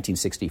Act of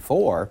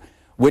 1964,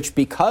 which,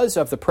 because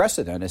of the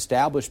precedent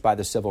established by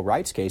the civil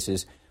rights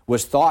cases,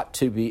 was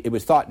thought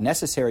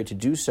necessary to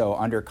do so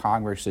under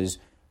Congress's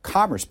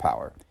commerce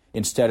power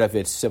instead of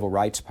its civil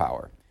rights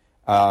power.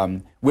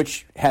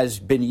 Which has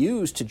been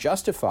used to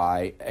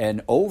justify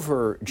an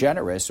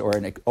over-generous or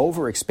an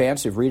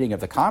over-expansive reading of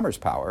the commerce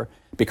power,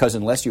 because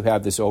unless you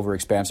have this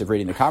over-expansive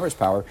reading of the commerce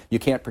power, you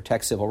can't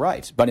protect civil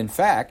rights. But in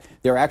fact,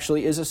 there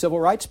actually is a civil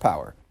rights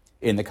power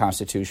in the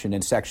Constitution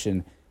in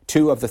Section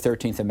 2 of the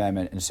 13th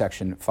Amendment and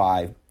Section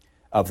 5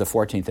 of the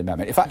 14th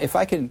Amendment. If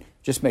I can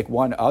just make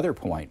one other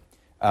point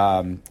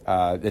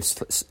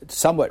that's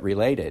somewhat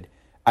related,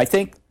 I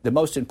think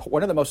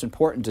one of the most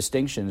important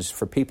distinctions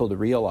for people to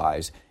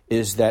realize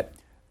is that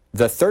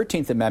the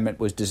 13th Amendment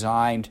was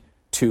designed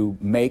to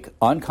make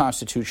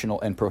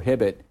unconstitutional and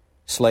prohibit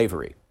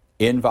slavery,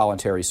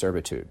 involuntary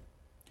servitude.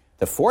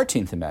 The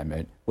 14th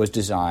Amendment was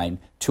designed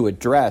to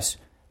address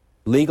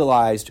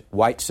legalized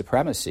white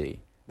supremacy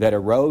that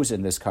arose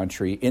in this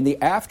country in the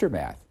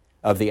aftermath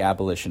of the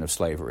abolition of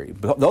slavery.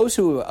 Those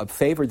who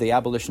favored the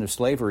abolition of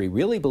slavery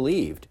really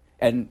believed,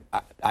 and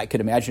I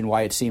could imagine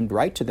why it seemed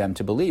right to them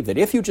to believe, that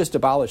if you just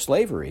abolish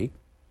slavery,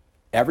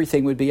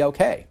 everything would be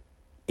okay.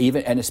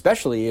 And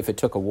especially if it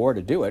took a war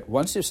to do it.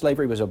 Once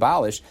slavery was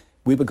abolished,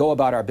 we would go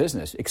about our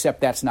business,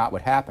 except that's not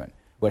what happened.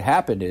 What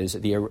happened is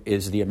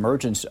the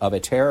emergence of a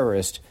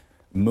terrorist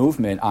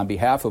movement on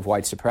behalf of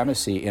white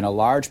supremacy in a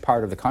large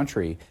part of the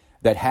country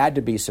that had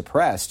to be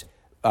suppressed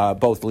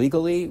both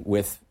legally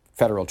with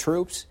federal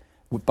troops,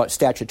 but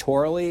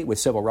statutorily with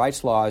civil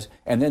rights laws,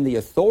 and then the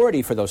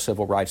authority for those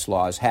civil rights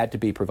laws had to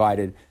be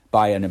provided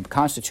by a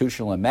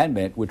constitutional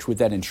amendment, which would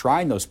then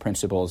enshrine those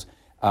principles,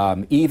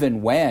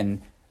 even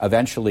when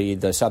eventually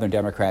the Southern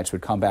Democrats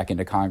would come back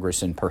into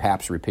Congress and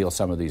perhaps repeal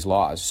some of these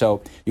laws.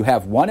 So you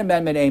have one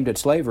amendment aimed at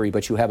slavery,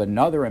 but you have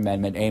another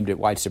amendment aimed at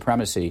white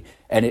supremacy,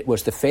 and it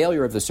was the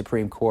failure of the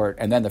Supreme Court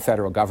and then the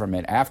federal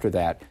government after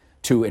that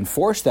to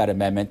enforce that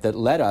amendment that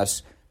led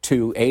us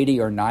to 80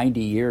 or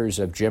 90 years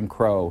of Jim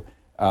Crow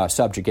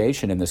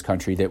subjugation in this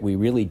country that we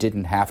really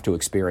didn't have to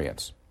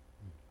experience.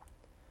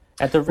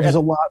 There's a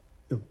lot.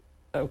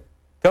 Oh,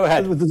 go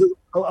ahead. There's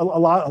a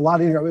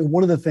lot in here. I mean,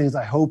 one of the things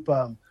I hope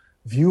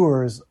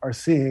viewers are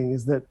seeing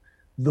is that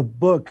the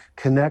book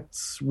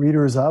connects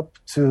readers up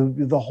to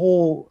the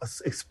whole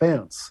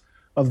expanse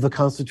of the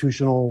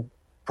constitutional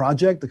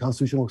project, the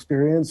constitutional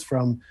experience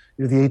from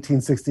the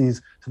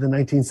 1860s to the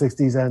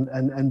 1960s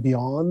and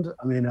beyond.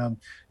 I mean,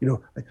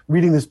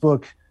 reading this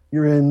book,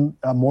 you're in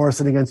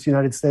Morrison against the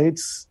United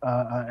States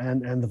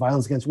and the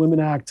Violence Against Women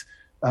Act,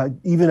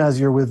 even as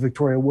you're with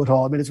Victoria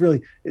Woodhull. I mean, it's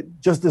really,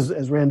 just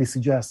as Randy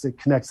suggests, it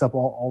connects up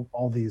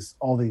all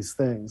these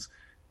things.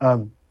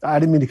 I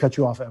didn't mean to cut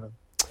you off, Evan.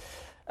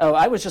 Oh,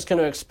 I was just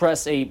going to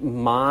express a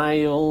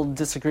mild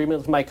disagreement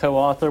with my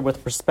co-author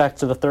with respect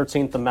to the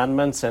 13th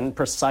Amendment and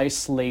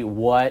precisely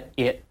what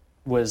it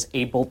was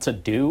able to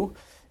do.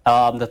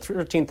 The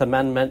 13th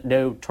Amendment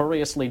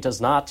notoriously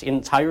does not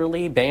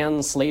entirely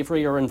ban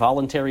slavery or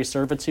involuntary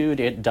servitude.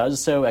 It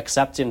does so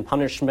except in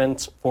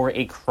punishment for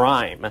a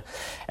crime.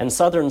 And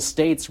Southern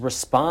states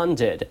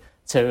responded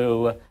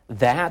to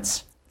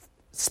that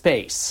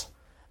space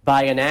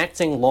by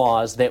enacting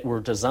laws that were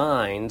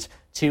designed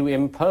to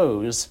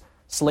impose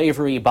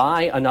slavery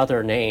by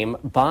another name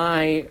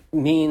by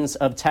means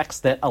of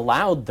texts that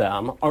allowed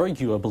them,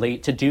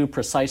 arguably, to do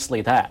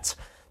precisely that.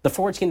 The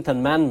 14th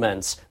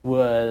Amendment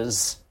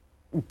was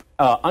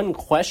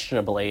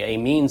unquestionably a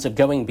means of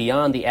going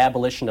beyond the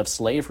abolition of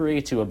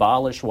slavery to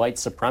abolish white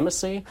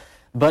supremacy,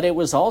 but it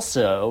was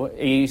also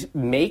a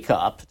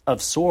makeup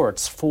of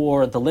sorts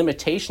for the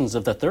limitations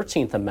of the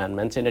 13th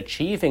Amendment in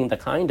achieving the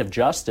kind of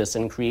justice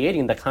and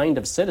creating the kind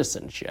of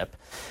citizenship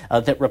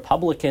that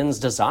Republicans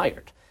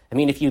desired. I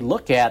mean, if you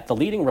look at the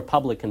leading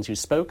Republicans who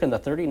spoke in the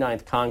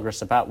 39th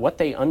Congress about what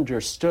they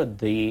understood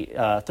the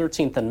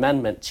 13th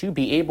Amendment to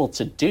be able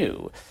to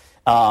do,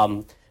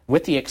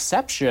 with the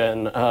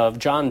exception of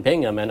John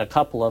Bingham and a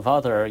couple of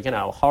other,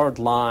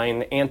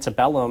 hardline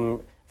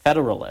antebellum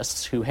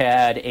Federalists who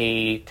had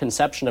a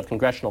conception of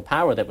congressional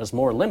power that was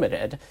more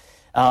limited,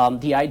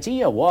 the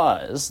idea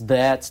was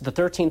that the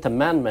 13th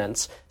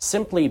Amendment,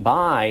 simply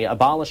by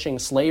abolishing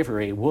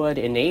slavery, would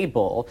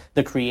enable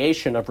the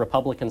creation of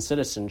Republican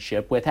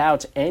citizenship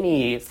without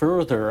any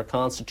further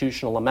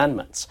constitutional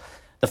amendments.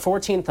 The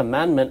 14th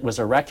Amendment was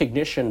a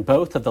recognition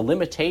both of the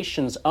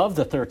limitations of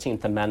the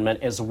 13th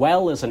Amendment as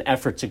well as an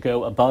effort to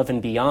go above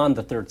and beyond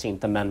the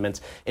 13th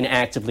Amendment in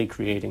actively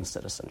creating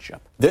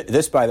citizenship.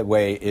 This, by the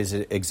way,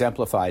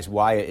 exemplifies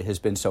why it has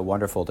been so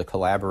wonderful to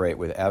collaborate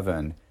with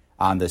Evan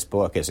on this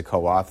book as a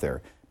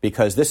co-author,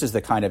 because this is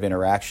the kind of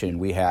interaction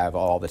we have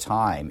all the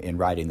time in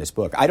writing this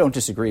book. I don't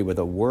disagree with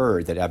a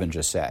word that Evan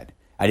just said.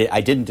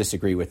 I didn't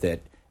disagree with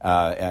it.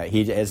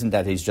 He isn't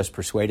that he's just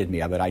persuaded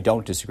me of it. I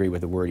don't disagree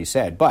with the word he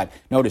said. But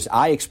notice,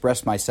 I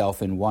expressed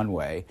myself in one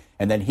way,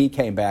 and then he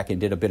came back and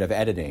did a bit of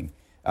editing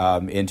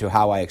into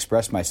how I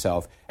expressed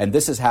myself. And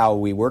this is how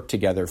we worked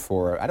together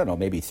for,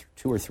 maybe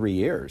 2 or 3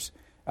 years.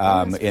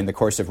 In the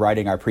course of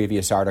writing our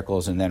previous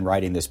articles and then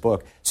writing this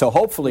book. So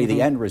hopefully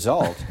the end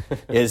result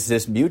is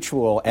this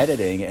mutual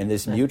editing and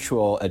this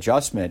mutual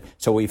adjustment,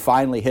 so we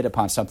finally hit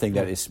upon something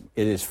that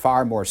is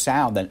far more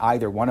sound than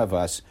either one of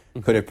us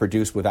could have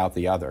produced without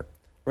the other.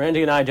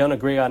 Randy and I don't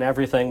agree on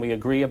everything. We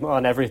agree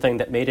on everything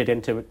that made it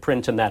into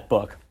print in that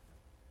book.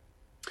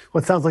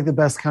 Well, it sounds like the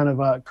best kind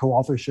of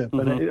co-authorship,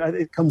 and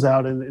it comes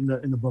out in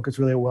the book. It's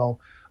really a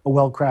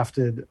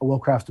well-crafted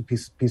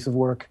piece of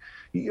work.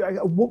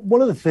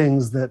 One of the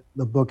things that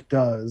the book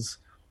does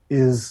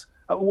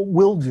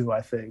will do,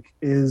 I think,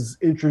 is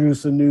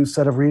introduce a new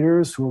set of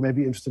readers who are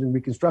maybe interested in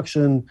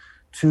Reconstruction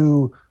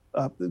to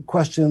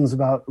questions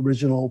about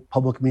original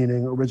public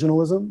meaning,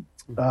 originalism,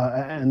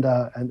 and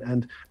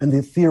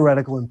the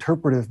theoretical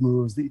interpretive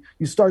moves that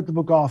you start the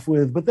book off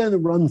with, but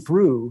then run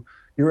through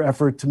your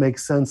effort to make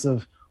sense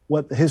of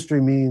what the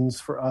history means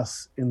for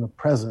us in the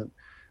present.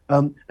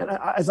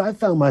 As I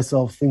found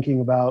myself thinking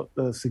about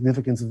the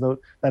significance of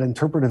that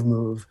interpretive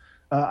move,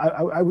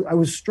 I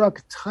was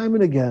struck time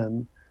and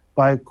again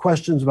by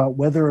questions about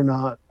whether or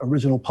not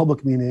original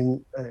public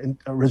meaning,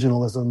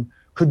 originalism,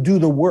 could do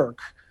the work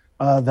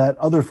that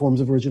other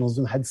forms of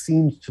originalism had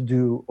seemed to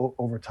do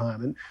over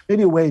time. And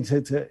maybe a way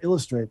to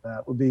illustrate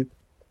that would be,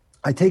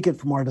 I take it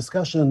from our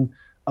discussion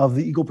of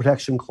the Equal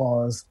Protection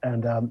Clause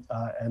and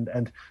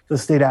the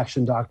state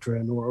action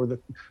doctrine, or the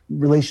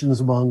relations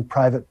among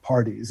private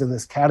parties in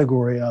this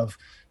category of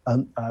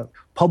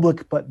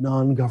public but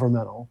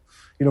non-governmental.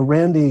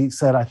 Randy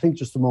said, I think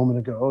just a moment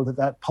ago,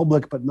 that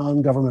public but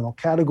non-governmental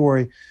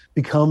category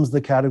becomes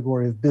the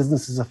category of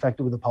businesses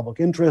affected with the public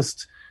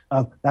interest.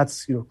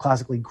 That's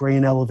classically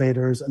grain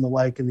elevators and the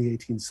like in the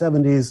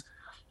 1870s.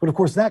 But of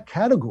course, that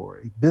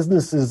category,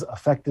 businesses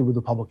affected with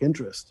the public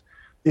interest,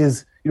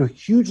 is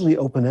hugely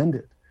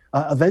open-ended.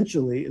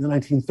 Eventually, in the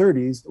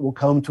 1930s, it will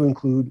come to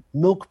include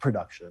milk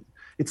production.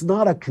 It's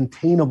not a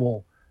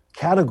containable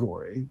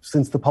category,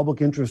 since the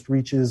public interest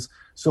reaches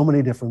so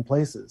many different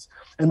places.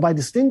 And by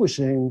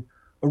distinguishing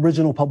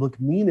original public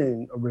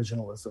meaning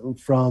originalism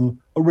from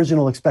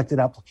original expected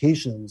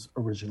applications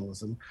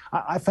originalism,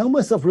 I found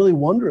myself really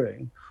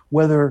wondering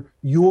whether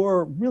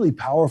your really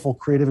powerful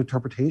creative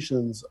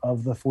interpretations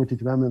of the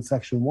 14th Amendment,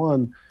 Section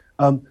 1,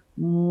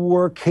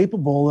 were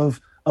capable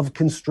of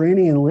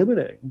constraining and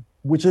limiting,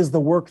 which is the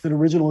work that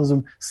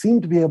originalism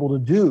seemed to be able to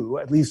do,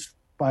 at least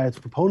by its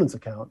proponents'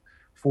 account,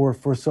 for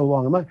so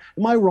long.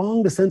 Am I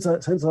wrong to sense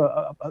a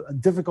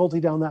difficulty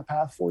down that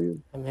path for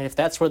you? I mean, if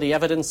that's where the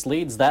evidence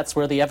leads, that's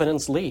where the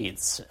evidence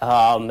leads.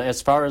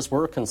 As far as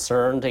we're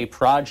concerned, a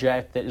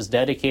project that is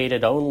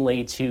dedicated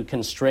only to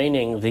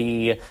constraining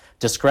the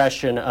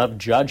discretion of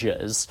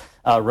judges,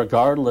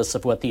 regardless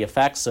of what the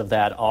effects of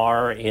that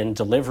are in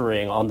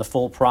delivering on the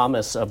full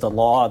promise of the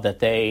law that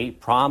they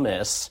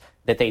promise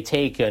that they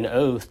take an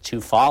oath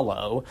to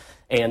follow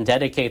and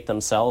dedicate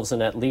themselves,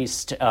 and at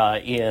least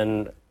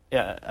in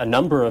a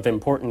number of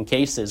important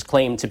cases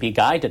claim to be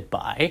guided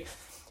by,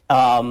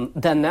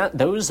 then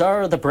those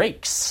are the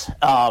breaks.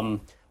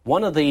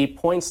 One of the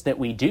points that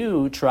we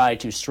do try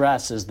to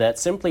stress is that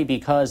simply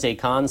because a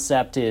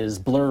concept is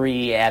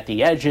blurry at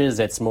the edges,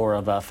 it's more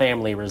of a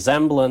family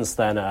resemblance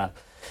than a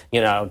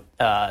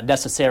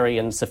necessary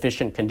and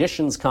sufficient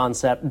conditions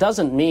concept,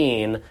 doesn't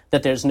mean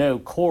that there's no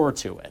core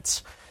to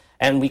it.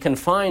 And we can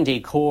find a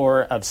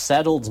core of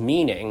settled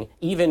meaning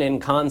even in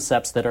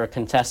concepts that are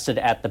contested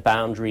at the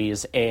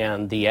boundaries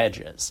and the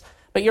edges.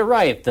 But you're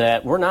right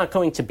that we're not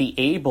going to be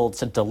able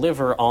to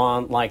deliver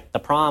on the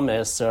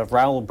promise of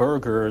Raoul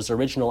Berger's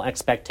original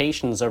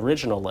expectations of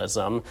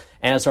originalism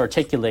as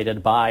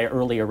articulated by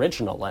early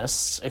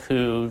originalists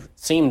who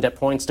seemed at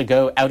points to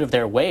go out of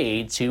their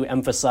way to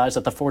emphasize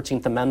that the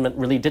 14th Amendment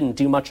really didn't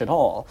do much at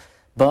all.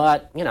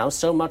 But,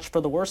 so much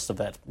for the worst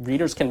of it.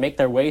 Readers can make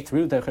their way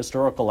through the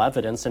historical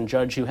evidence and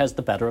judge who has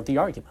the better of the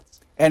arguments.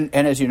 And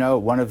as you know,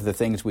 one of the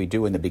things we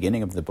do in the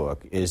beginning of the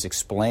book is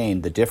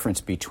explain the difference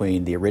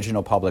between the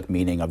original public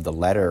meaning of the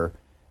letter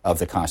of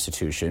the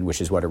Constitution,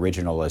 which is what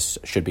originalists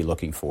should be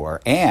looking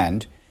for,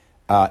 and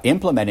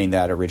implementing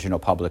that original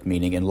public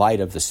meaning in light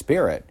of the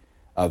spirit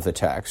of the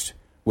text,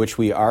 which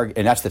we argue,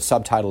 and that's the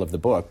subtitle of the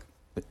book,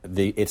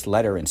 its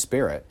letter and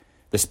spirit.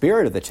 The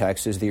spirit of the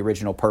text is the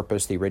original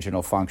purpose, the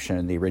original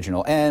function, the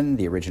original end,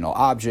 the original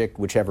object,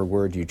 whichever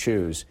word you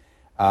choose,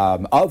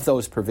 of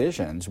those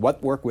provisions.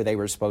 What work were they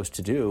supposed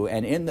to do?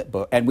 And in the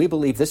book, and we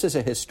believe this is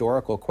a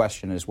historical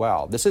question as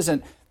well. This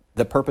isn't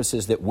the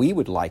purposes that we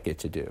would like it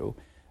to do.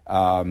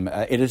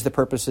 It is the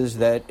purposes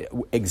that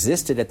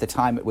existed at the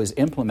time it was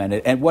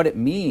implemented, and what it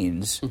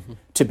means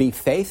to be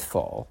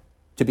faithful,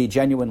 to be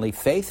genuinely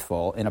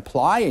faithful in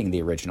applying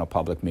the original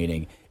public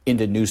meaning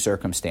into new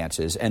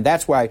circumstances. And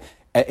that's why,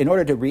 in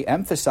order to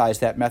re-emphasize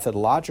that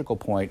methodological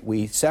point,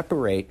 we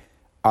separate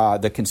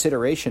the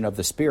consideration of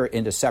the spirit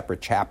into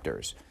separate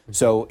chapters.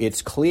 So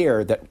it's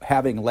clear that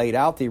having laid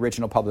out the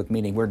original public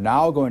meaning, we're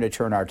now going to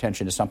turn our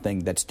attention to something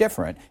that's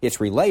different. It's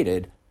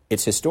related,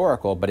 it's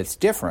historical, but it's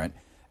different.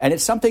 And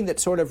it's something that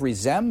sort of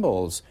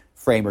resembles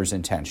framers'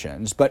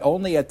 intentions, but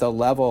only at the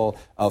level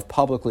of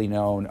publicly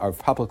known or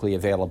publicly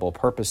available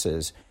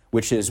purposes,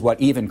 which is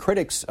what even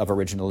critics of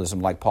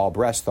originalism like Paul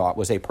Brest thought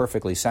was a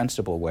perfectly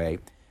sensible way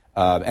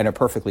and a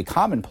perfectly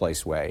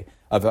commonplace way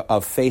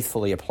of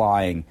faithfully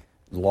applying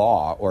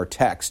law or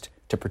text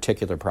to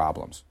particular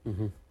problems.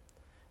 Mm-hmm.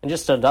 And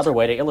just another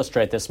way to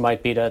illustrate this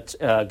might be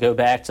to go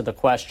back to the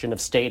question of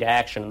state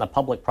action and the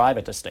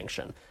public-private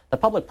distinction. The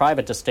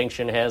public-private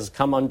distinction has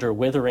come under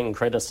withering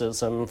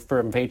criticism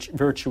from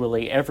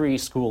virtually every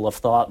school of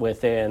thought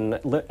within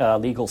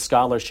legal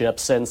scholarship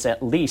since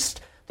at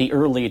least the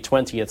early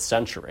 20th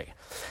century.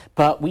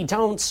 But we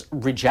don't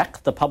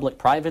reject the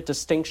public-private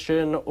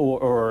distinction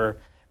or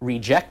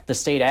reject the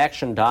state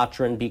action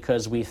doctrine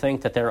because we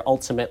think that they're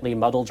ultimately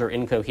muddled or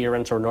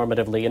incoherent or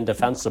normatively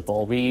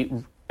indefensible.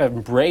 We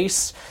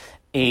embrace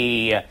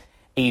a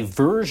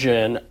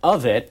version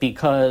of it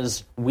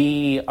because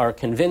we are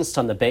convinced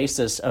on the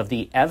basis of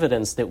the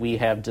evidence that we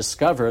have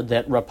discovered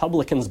that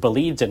Republicans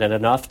believed in it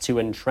enough to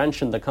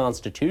entrench in the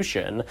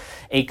Constitution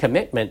a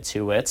commitment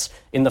to it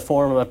in the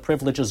form of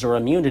privileges or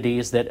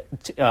immunities that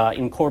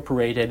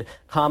incorporated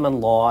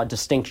common law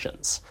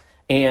distinctions.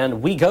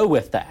 And we go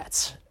with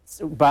that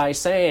by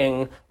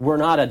saying we're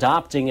not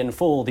adopting in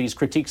full these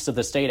critiques of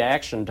the state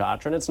action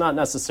doctrine. It's not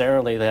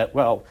necessarily that,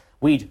 well,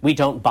 we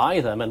don't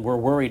buy them and we're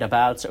worried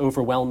about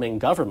overwhelming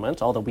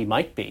government, although we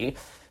might be,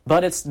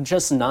 but it's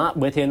just not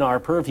within our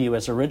purview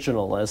as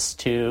originalists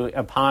to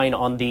opine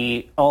on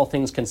the all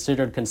things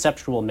considered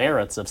conceptual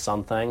merits of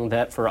something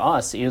that for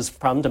us is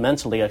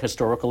fundamentally a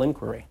historical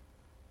inquiry.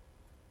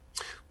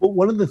 Well,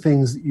 one of the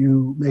things that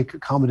you make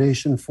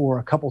accommodation for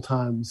a couple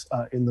times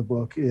in the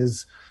book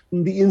is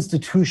the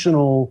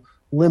institutional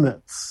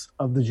limits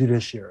of the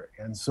judiciary.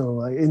 And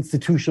so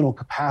institutional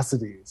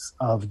capacities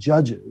of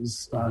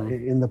judges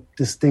in the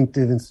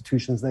distinctive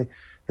institutions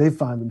they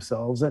find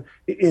themselves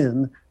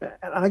in.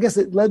 And I guess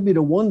it led me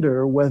to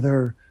wonder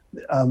whether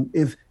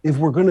if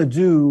we're going to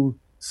do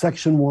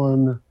Section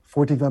 1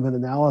 14th Amendment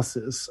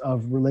analysis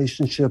of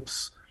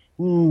relationships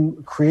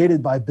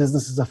created by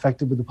businesses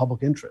affected with the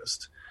public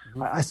interest,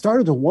 I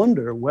started to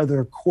wonder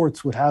whether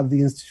courts would have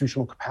the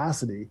institutional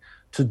capacity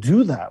to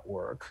do that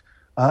work,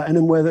 and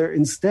then whether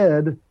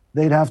instead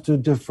they'd have to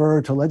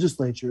defer to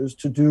legislatures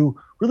to do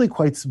really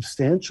quite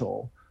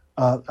substantial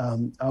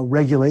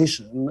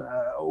regulation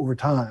over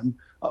time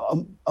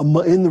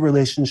in the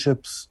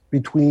relationships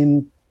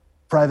between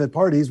private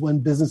parties when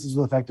businesses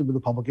were affected with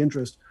the public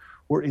interest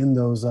were in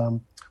those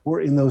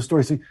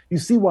stories. So you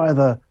see why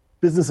the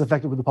business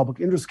affected with the public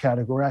interest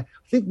category, I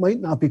think, might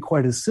not be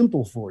quite as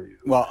simple for you.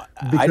 Well,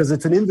 because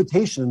it's an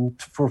invitation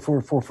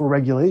for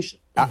regulation.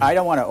 I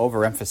don't want to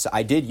overemphasize.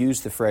 I did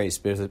use the phrase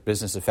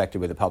business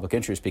affected with the public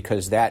interest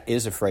because that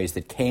is a phrase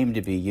that came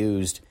to be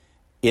used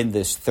in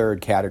this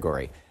third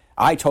category.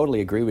 I totally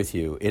agree with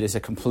you. It is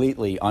a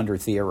completely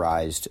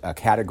under-theorized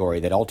category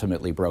that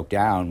ultimately broke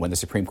down when the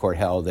Supreme Court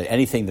held that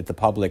anything that the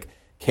public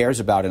cares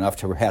about enough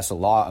to pass a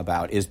law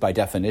about is, by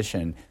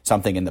definition,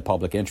 something in the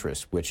public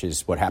interest, which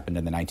is what happened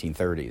in the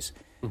 1930s.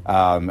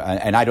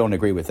 And I don't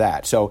agree with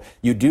that. So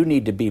you do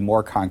need to be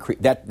more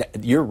concrete. That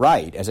you're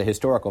right. As a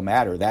historical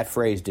matter, that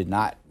phrase did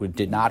not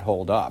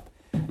hold up.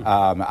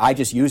 I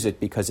just use it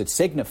because it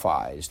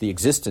signifies the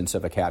existence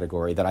of a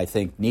category that I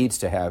think needs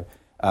to have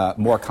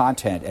more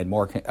content and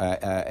more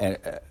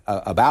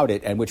about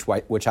it, and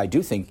which I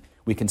do think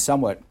we can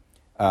somewhat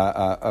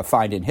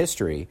find in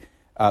history.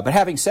 But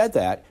having said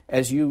that,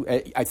 as you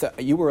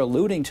were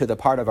alluding to the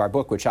part of our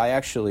book, which I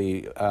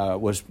actually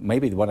was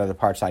maybe one of the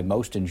parts I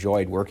most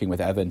enjoyed working with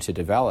Evan to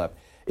develop,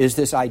 is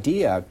this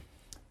idea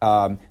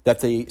that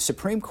the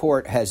Supreme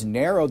Court has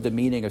narrowed the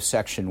meaning of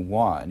Section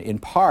 1 in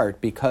part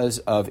because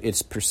of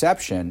its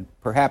perception,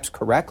 perhaps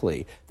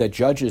correctly, that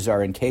judges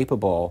are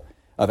incapable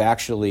of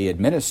actually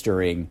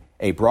administering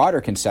a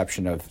broader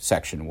conception of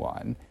Section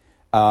 1.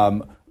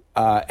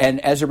 And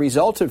as a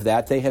result of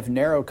that, they have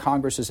narrowed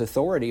Congress's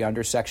authority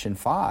under Section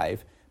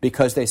 5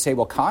 because they say,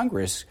 well,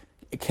 Congress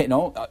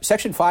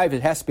Section 5,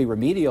 it has to be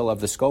remedial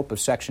of the scope of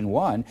Section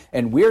 1,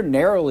 and we're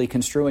narrowly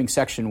construing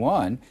Section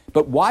 1.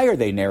 But why are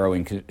they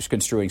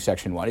construing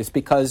Section 1? It's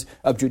because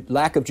of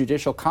lack of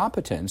judicial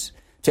competence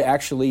to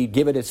actually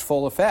give it its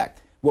full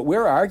effect. What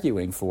we're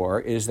arguing for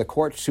is the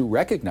courts to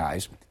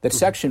recognize that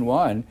Section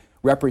 1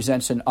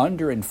 represents an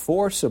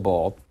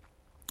under-enforceable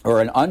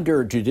or an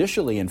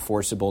under-judicially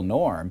enforceable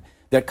norm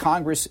that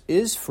Congress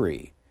is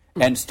free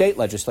and state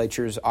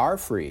legislatures are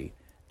free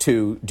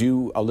to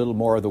do a little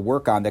more of the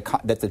work on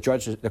that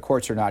the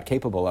courts are not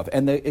capable of.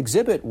 And the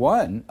Exhibit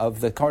 1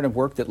 of the kind of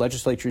work that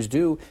legislatures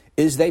do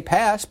is they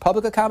pass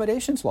public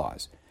accommodations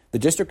laws. The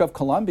District of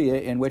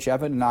Columbia, in which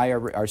Evan and I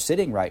are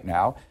sitting right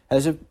now,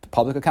 has a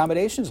public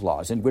accommodations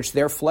laws in which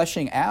they're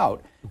fleshing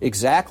out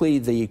exactly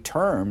the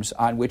terms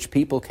on which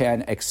people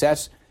can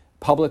access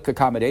public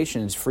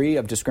accommodations free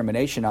of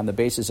discrimination on the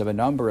basis of a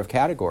number of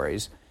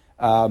categories.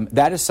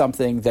 That is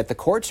something that the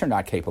courts are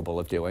not capable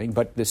of doing,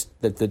 but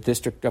the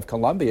District of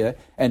Columbia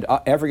and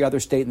every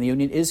other state in the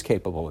union is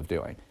capable of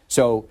doing.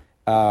 So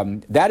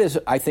that is,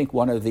 I think,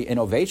 one of the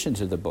innovations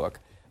of the book,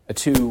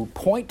 to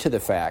point to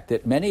the fact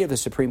that many of the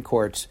Supreme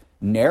Court's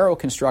narrow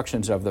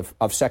constructions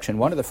of Section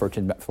 1 of the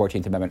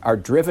 14th Amendment are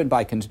driven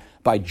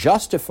by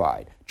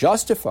justified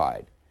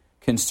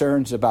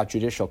concerns about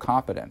judicial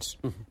competence.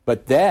 Mm-hmm.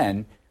 But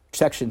then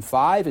Section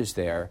 5 is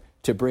there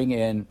to bring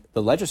in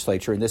the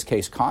legislature, in this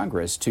case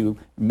Congress, to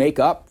make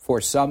up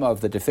for some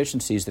of the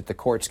deficiencies that the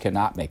courts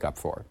cannot make up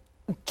for.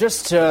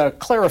 Just to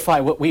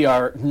clarify what we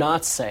are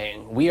not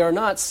saying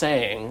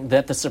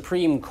that the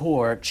Supreme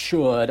Court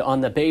should,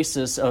 on the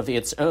basis of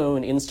its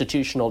own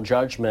institutional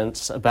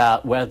judgments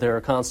about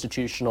whether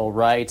constitutional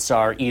rights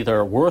are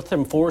either worth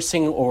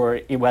enforcing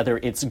or whether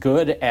it's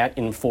good at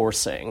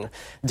enforcing,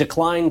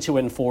 decline to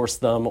enforce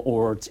them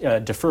or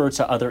defer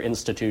to other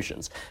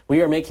institutions.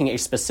 We are making a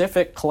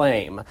specific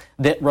claim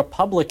that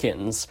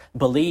Republicans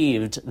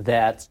believed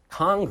that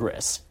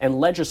Congress and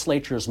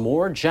legislatures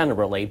more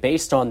generally,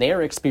 based on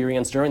their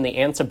experience during the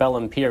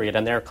antebellum period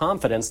and their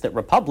confidence that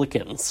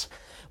Republicans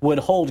would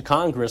hold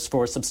Congress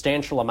for a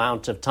substantial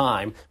amount of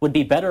time, would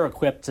be better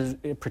equipped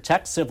to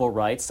protect civil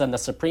rights than the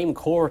Supreme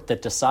Court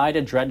that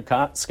decided Dred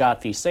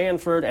Scott v.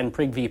 Sanford and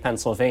Prigg v.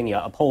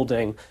 Pennsylvania,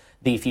 upholding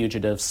the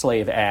Fugitive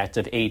Slave Act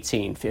of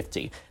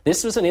 1850.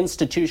 This was an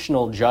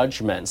institutional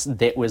judgment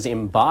that was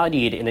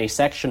embodied in a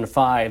Section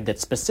 5 that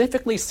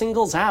specifically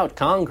singles out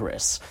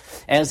Congress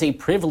as a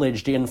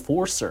privileged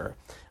enforcer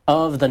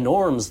of the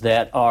norms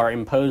that are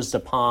imposed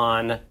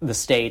upon the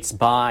states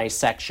by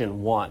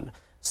Section 1.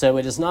 So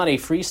it is not a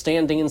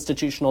freestanding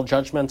institutional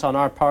judgment on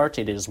our part.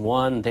 It is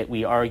one that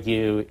we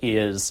argue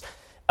is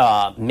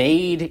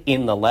made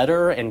in the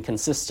letter and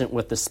consistent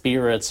with the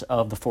spirit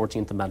of the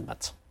 14th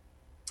Amendment.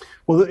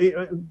 Well,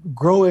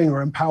 growing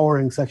or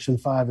empowering Section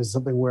 5 is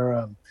something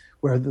where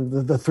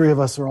the three of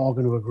us are all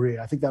going to agree.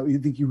 I think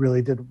you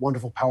really did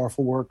wonderful,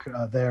 powerful work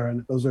there,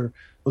 and those are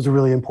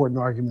really important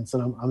arguments,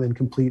 and I'm in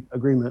complete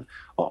agreement.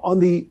 On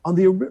the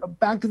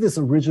back to this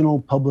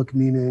original public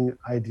meaning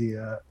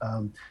idea,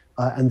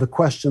 and the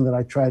question that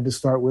I tried to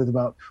start with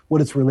about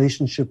what its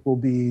relationship will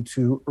be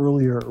to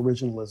earlier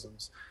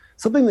originalisms.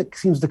 Something that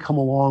seems to come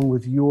along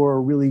with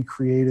your really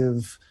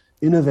creative,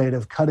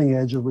 innovative,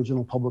 cutting-edge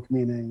original public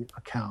meaning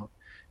account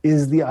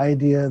is the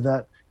idea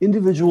that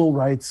individual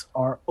rights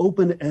are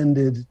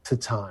open-ended to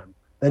time.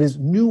 That is,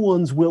 new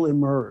ones will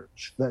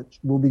emerge that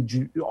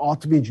ought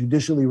to be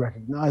judicially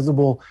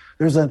recognizable.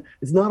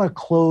 It's not a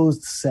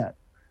closed set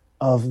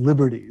of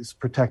liberties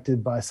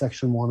protected by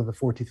Section 1 of the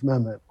 14th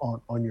Amendment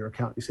on your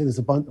account. You say this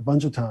a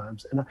bunch of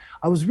times, and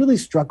I was really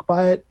struck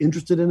by it,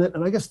 interested in it,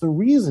 and I guess the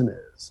reason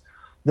is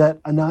that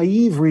a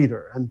naive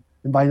reader, and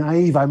by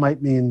naive, I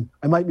might mean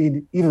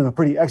even a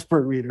pretty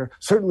expert reader,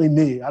 certainly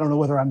me, I don't know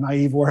whether I'm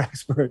naive or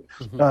expert,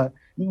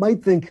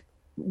 might think,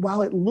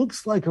 while it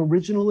looks like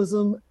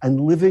originalism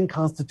and living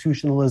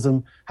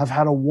constitutionalism have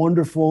had a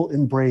wonderful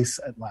embrace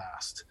at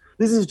last,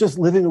 This is just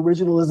living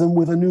originalism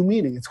with a new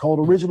meaning. It's called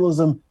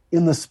originalism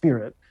in the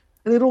spirit,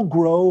 and it'll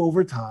grow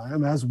over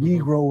time as we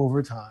grow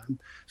over time.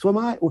 So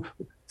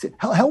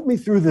help me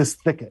through this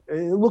thicket.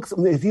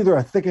 It's either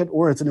a thicket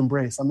or it's an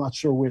embrace. I'm not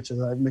sure which,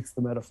 as I've mixed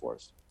the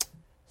metaphors.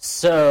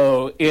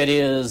 So it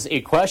is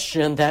a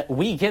question that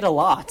we get a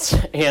lot,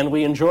 and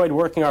we enjoyed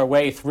working our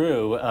way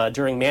through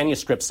during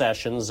manuscript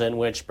sessions in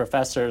which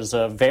professors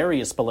of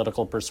various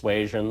political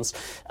persuasions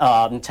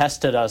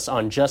tested us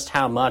on just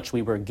how much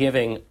we were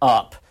giving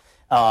up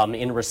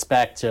in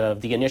respect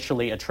of the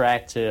initially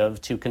attractive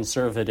to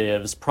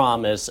conservatives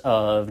promise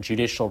of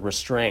judicial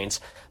restraint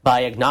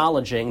by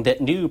acknowledging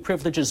that new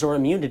privileges or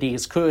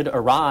immunities could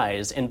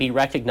arise and be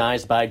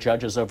recognized by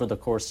judges over the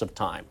course of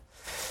time.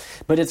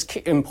 But it's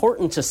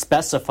important to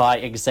specify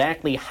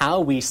exactly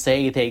how we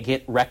say they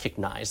get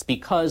recognized,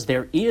 because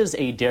there is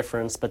a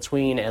difference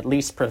between at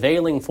least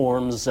prevailing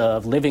forms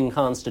of living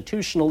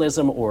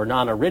constitutionalism or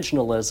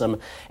non-originalism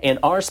and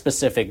our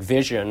specific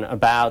vision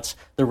about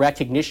the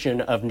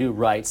recognition of new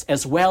rights,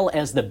 as well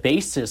as the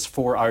basis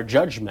for our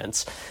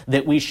judgments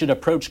that we should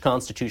approach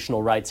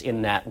constitutional rights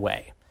in that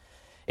way.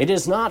 It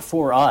is not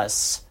for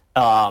us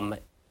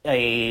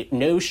a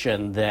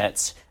notion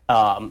that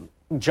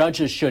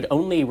judges should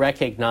only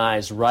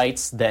recognize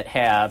rights that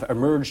have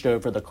emerged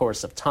over the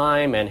course of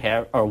time and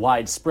are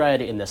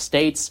widespread in the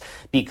states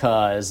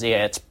because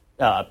it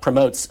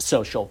promotes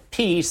social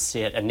peace,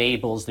 it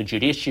enables the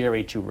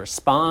judiciary to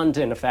respond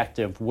in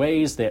effective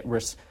ways that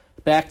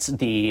respect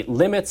the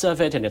limits of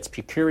it and its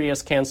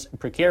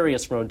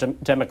precarious from a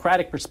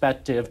democratic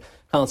perspective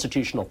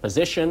constitutional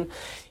position.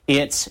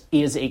 It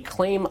is a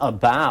claim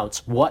about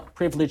what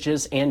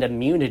privileges and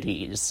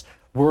immunities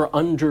were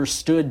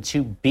understood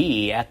to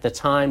be at the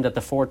time that the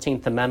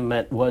 14th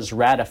Amendment was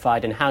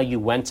ratified and how you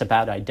went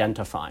about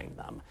identifying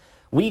them.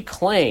 We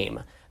claim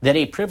that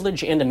a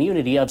privilege and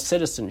immunity of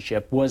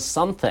citizenship was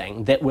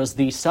something that was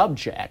the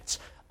subject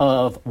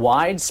of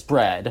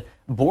widespread,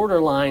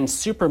 borderline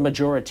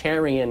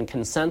supermajoritarian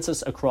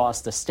consensus across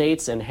the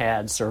states and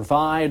had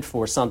survived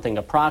for something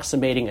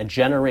approximating a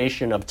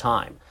generation of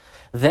time.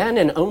 Then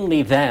and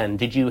only then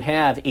did you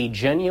have a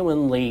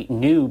genuinely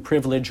new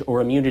privilege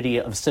or immunity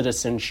of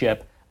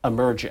citizenship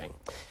emerging.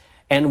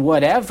 And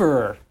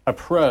whatever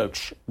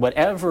approach,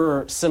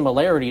 whatever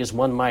similarities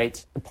one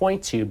might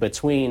point to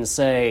between,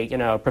 say,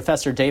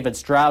 Professor David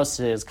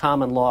Strauss's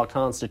common law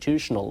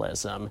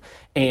constitutionalism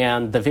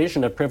and the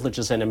vision of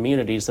privileges and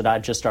immunities that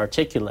I've just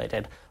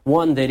articulated,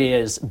 one that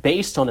is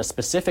based on a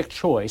specific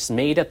choice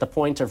made at the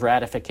point of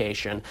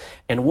ratification,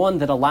 and one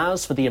that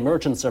allows for the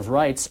emergence of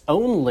rights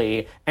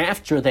only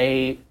after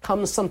they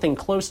come something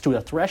close to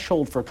a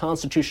threshold for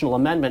constitutional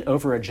amendment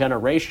over a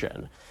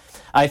generation.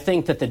 I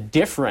think that the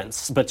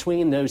difference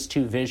between those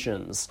two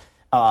visions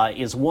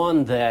is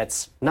one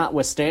that,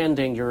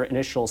 notwithstanding your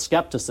initial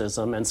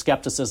skepticism and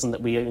skepticism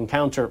that we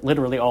encounter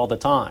literally all the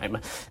time,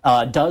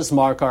 does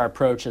mark our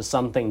approach as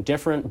something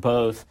different,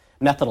 both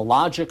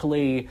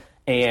methodologically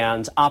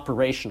and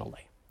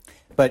operationally.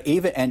 But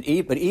even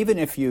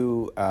if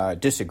you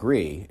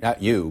disagree,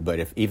 not you, but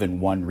if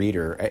even one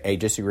reader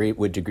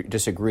would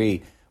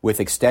disagree with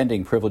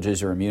extending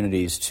privileges or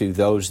immunities to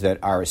those that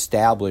are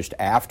established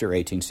after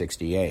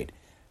 1868.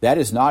 That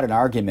is not an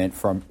argument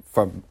from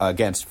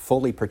against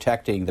fully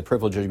protecting the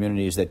privileges or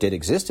immunities that did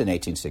exist in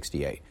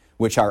 1868,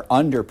 which are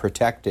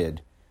underprotected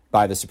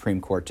by the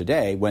Supreme Court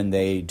today when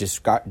they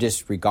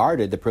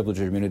disregarded the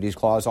privileges or immunities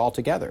clause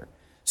altogether.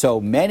 So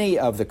many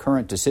of the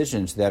current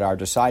decisions that are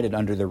decided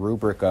under the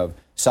rubric of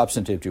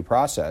substantive due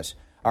process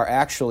are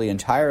actually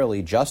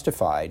entirely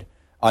justified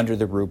under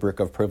the rubric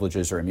of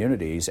privileges or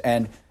immunities.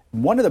 And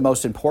one of the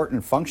most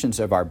important functions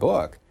of our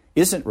book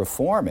isn't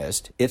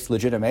reformist, it's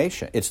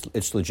legitimation. It's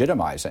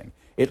legitimizing.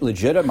 It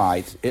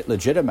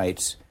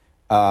legitimates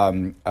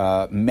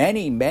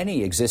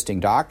many existing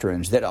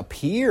doctrines that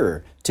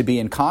appear to be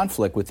in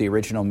conflict with the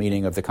original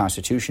meaning of the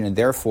Constitution and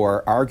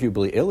therefore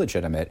arguably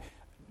illegitimate.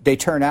 They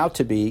turn out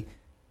to be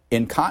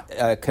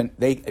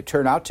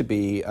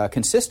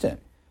consistent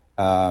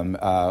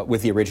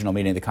with the original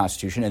meaning of the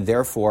Constitution and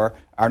therefore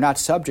are not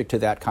subject to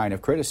that kind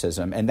of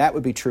criticism. And that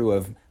would be true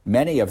of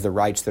many of the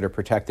rights that are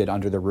protected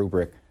under the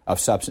rubric of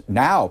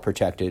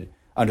protected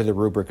under the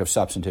rubric of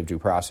substantive due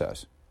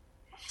process.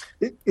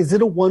 Is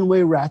it a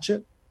one-way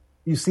ratchet?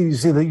 You see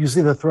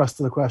the thrust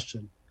of the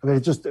question. I mean,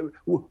 it just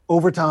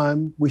over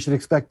time we should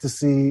expect to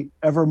see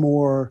ever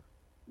more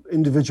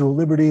individual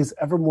liberties,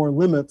 ever more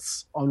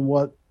limits on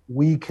what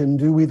we can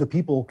do, we the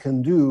people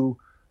can do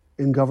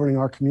in governing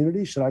our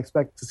community. Should I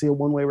expect to see a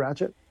one-way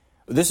ratchet?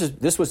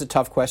 This was a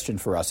tough question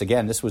for us.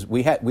 Again, we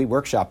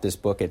workshopped this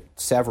book at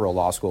several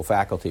law school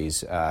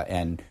faculties,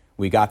 and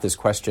we got this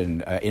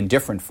question in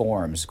different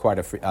forms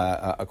quite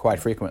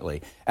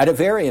frequently. At a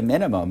very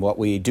minimum, what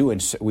we do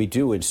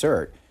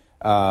insert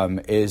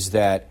is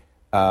that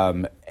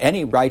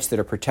any rights that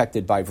are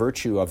protected by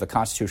virtue of the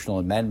constitutional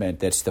amendment,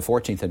 that's the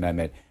 14th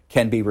Amendment,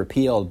 can be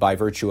repealed by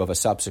virtue of a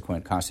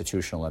subsequent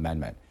constitutional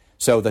amendment.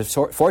 So the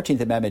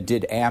 14th Amendment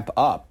did amp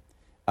up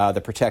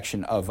the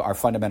protection of our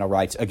fundamental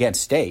rights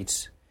against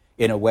states,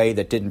 in a way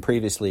that didn't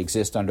previously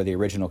exist under the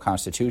original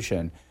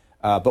Constitution.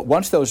 But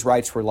once those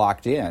rights were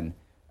locked in,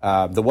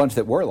 the ones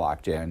that were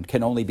locked in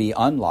can only be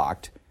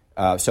unlocked,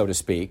 so to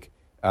speak,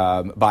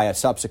 by a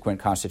subsequent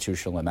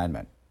constitutional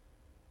amendment.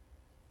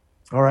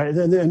 All right,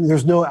 and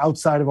there's no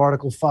outside of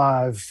Article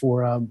 5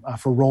 for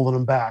rolling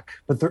them back,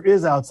 but there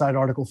is outside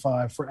Article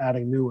 5 for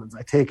adding new ones.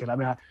 I take it. I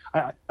mean,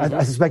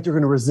 I suspect you're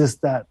going to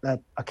resist that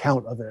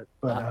account of it,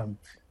 but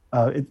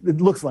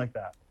it looks like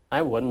that.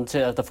 I wouldn't.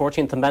 The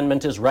 14th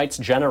Amendment is rights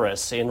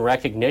generous in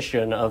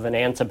recognition of an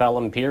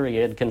antebellum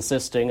period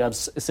consisting of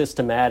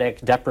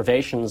systematic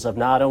deprivations of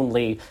not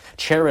only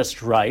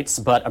cherished rights,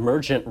 but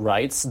emergent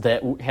rights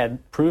that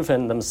had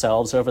proven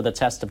themselves over the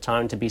test of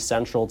time to be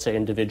central to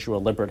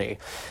individual liberty.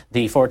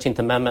 The 14th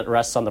Amendment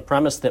rests on the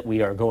premise that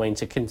we are going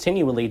to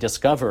continually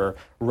discover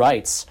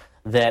rights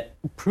that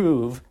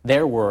prove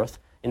their worth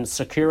in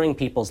securing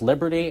people's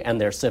liberty and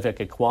their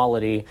civic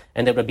equality,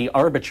 and it would be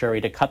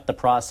arbitrary to cut the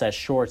process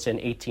short in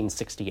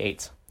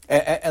 1868.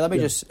 And let me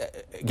just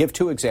give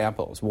two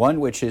examples, one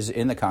which is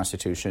in the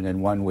Constitution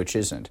and one which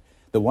isn't.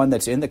 The one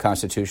that's in the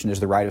Constitution is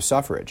the right of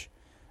suffrage.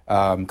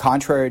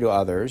 Contrary to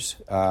others,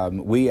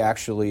 we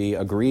actually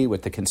agree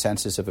with the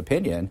consensus of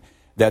opinion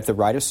that the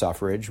right of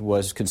suffrage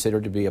was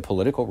considered to be a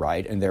political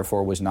right and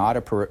therefore was not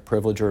a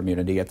privilege or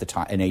immunity at the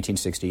time in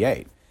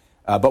 1868.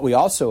 But we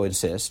also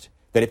insist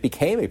that it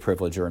became a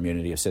privilege or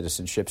immunity of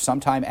citizenship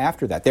sometime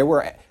after that. There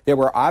were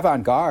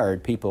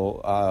avant-garde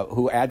people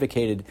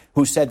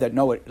who said that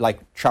no,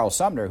 like Charles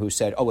Sumner, who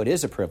said, it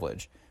is a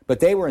privilege. But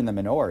they were in the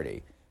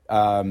minority.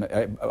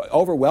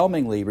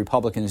 Overwhelmingly,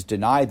 Republicans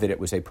denied that it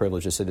was a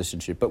privilege of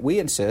citizenship. But we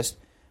insist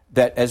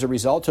that as a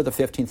result of the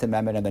 15th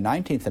Amendment and the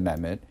 19th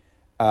Amendment,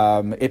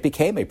 it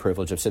became a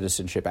privilege of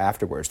citizenship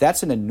afterwards.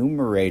 That's an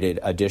enumerated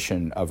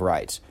addition of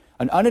rights.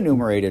 An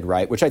unenumerated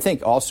right, which I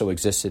think also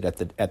existed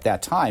at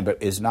that time,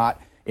 but is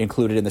not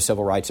included in the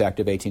Civil Rights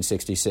Act of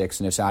 1866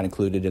 and it's not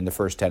included in the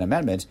first 10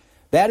 amendments,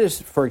 that is,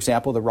 for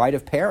example, the right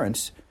of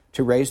parents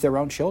to raise their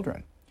own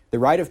children, the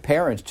right of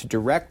parents to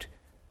direct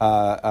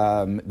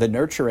the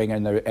nurturing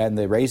and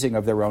the raising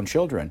of their own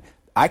children.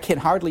 I can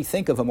hardly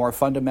think of a more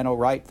fundamental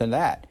right than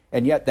that,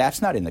 and yet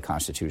that's not in the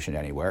Constitution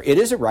anywhere. It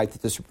is a right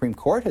that the Supreme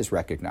Court has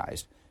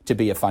recognized to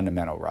be a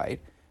fundamental right.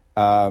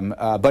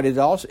 But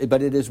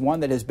it is one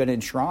that has been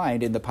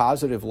enshrined in the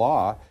positive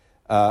law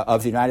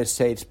of the United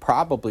States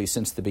probably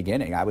since the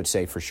beginning. I would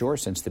say for sure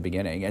since the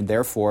beginning, and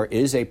therefore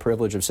is a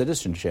privilege of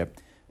citizenship.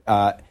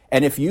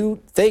 And if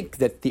you think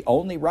that the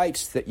only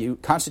rights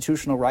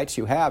constitutional rights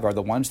you have are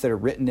the ones that are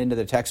written into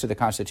the text of the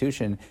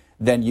Constitution,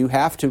 then you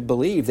have to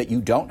believe that you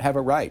don't have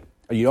a right,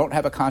 or you don't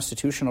have a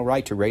constitutional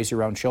right to raise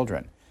your own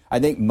children. I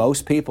think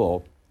most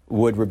people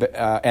would,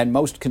 and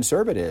most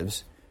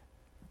conservatives,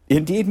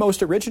 indeed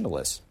most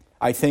originalists,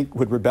 I think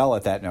would rebel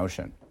at that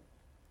notion.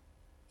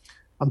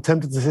 I'm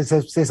tempted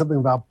to say something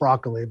about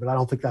broccoli, but I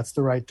don't think that's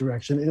the right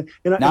direction.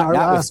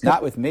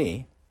 Not with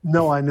me.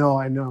 No, I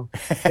know.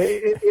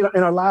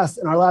 In our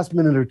last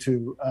minute or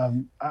two,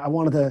 I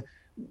wanted to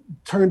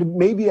turn to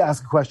maybe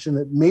ask a question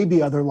that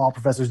maybe other law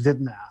professors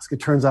didn't ask. It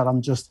turns out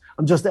I'm just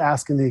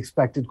asking the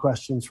expected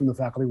questions from the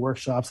faculty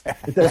workshops.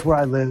 That's where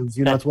I live.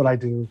 It's what I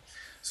do.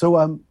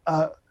 So,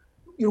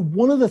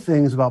 one of the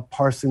things about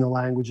parsing the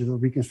language of the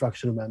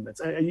Reconstruction Amendments,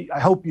 I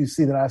hope you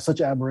see that I have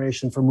such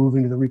admiration for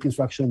moving to the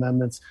Reconstruction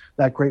Amendments,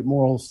 that great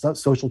moral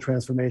social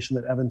transformation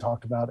that Evan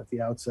talked about at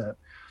the outset.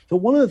 So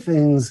one of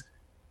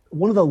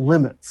the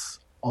limits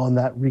on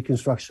that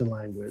Reconstruction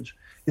language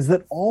is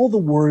that all the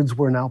words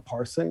we're now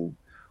parsing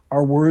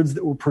are words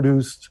that were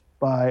produced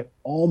by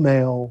all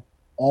male,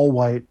 all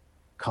white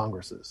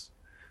Congresses.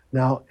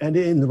 Now, and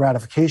in the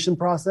ratification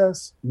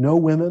process, no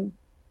women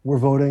were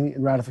voting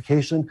in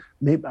ratification.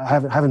 Maybe, I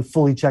haven't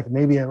fully checked.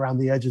 Maybe around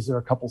the edges there are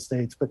a couple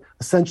states, but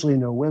essentially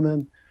no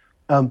women.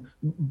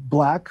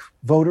 Black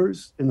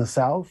voters in the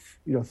South,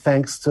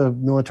 thanks to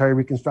military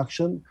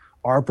Reconstruction,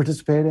 are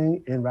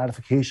participating in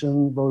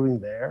ratification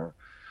voting there.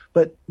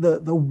 But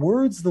the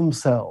words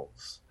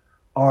themselves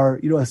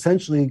are,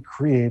 essentially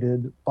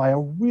created by a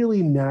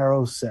really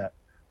narrow set,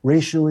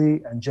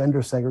 racially and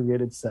gender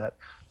segregated set.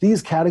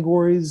 These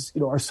categories,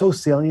 are so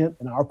salient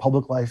in our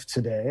public life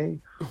today.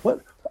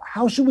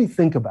 How should we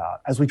think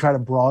about, as we try to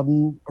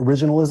broaden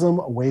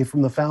originalism away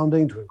from the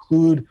founding to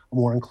include a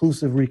more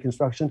inclusive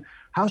Reconstruction,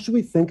 how should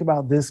we think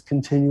about this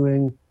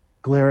continuing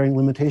glaring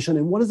limitation?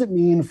 And what does it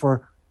mean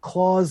for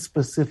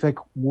clause-specific,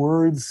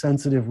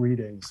 word-sensitive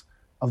readings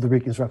of the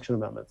Reconstruction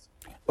Amendments?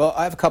 Well,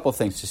 I have a couple of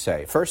things to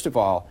say. First of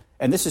all,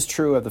 and this is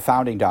true of the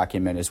founding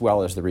document as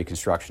well as the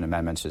Reconstruction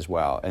Amendments as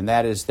well, and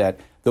that is that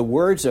the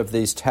words of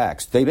these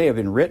texts, they may have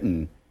been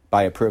written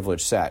by a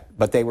privileged set,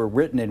 but they were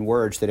written in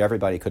words that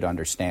everybody could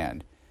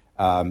understand.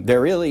 There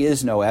really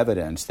is no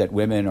evidence that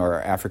women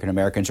or African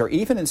Americans or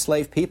even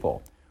enslaved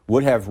people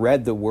would have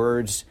read the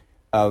words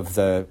of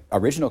the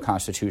original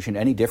Constitution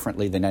any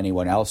differently than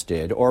anyone else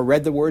did, or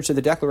read the words of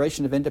the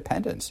Declaration of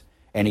Independence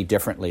any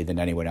differently than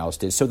anyone else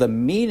did. So the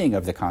meaning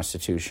of the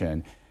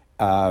Constitution,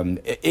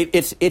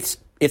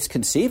 it's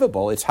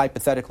conceivable, it's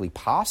hypothetically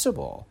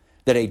possible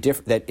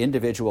that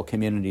individual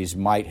communities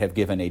might have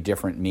given a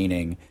different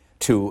meaning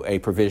to a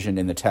provision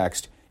in the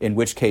text, in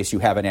which case you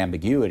have an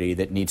ambiguity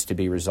that needs to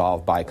be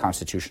resolved by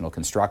constitutional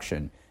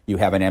construction. You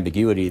have an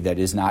ambiguity that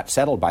is not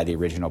settled by the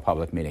original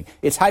public meaning.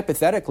 It's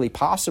hypothetically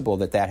possible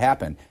that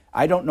happened.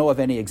 I don't know of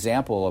any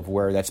example of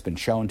where that's been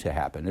shown to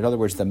happen. In other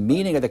words, the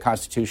meaning of the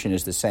Constitution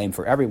is the same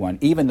for everyone,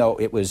 even though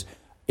it was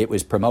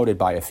promoted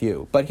by a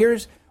few. But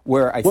here's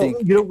where I think...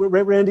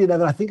 Randy and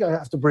Evan, I think I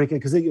have to break it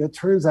because it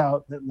turns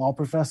out that law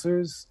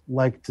professors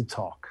like to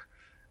talk.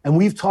 And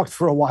we've talked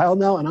for a while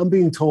now, and I'm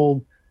being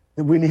told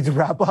that we need to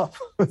wrap up.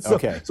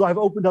 So I've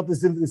opened up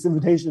this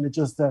invitation at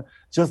just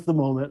the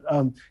moment.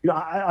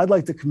 I'd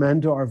like to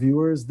commend to our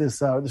viewers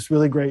this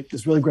really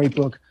great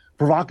book,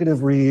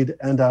 provocative read,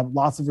 and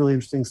lots of really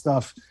interesting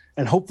stuff.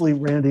 And hopefully,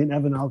 Randy and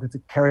Evan, I'll get to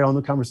carry on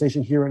the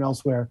conversation here and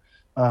elsewhere.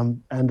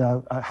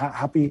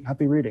 Happy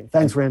reading.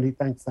 Thanks, Randy.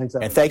 Thanks,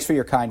 Evan. And thanks for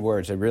your kind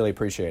words. I really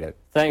appreciate it.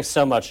 Thanks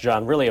so much,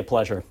 John. Really a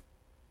pleasure.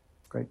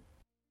 Great.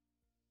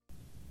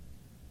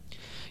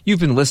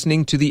 You've been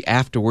listening to the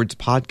Afterwards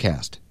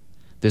podcast.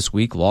 This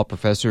week, law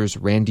professors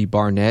Randy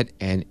Barnett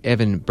and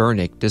Evan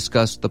Bernick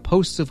discussed the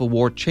post-Civil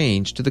War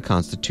change to the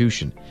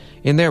Constitution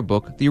in their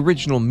book, The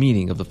Original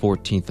Meaning of the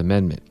 14th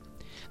Amendment.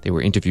 They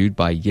were interviewed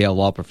by Yale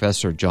law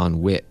professor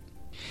John Witt.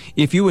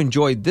 If you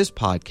enjoyed this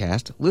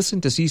podcast, listen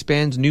to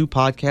C-SPAN's new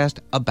podcast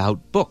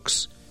about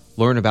books.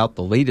 Learn about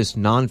the latest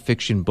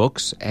nonfiction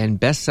books and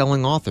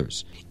best-selling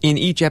authors. In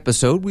each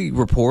episode, we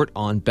report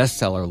on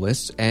bestseller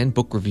lists and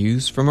book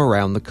reviews from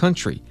around the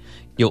country.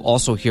 You'll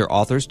also hear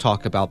authors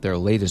talk about their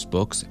latest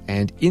books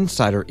and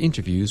insider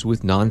interviews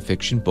with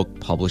nonfiction book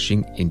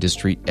publishing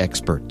industry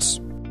experts.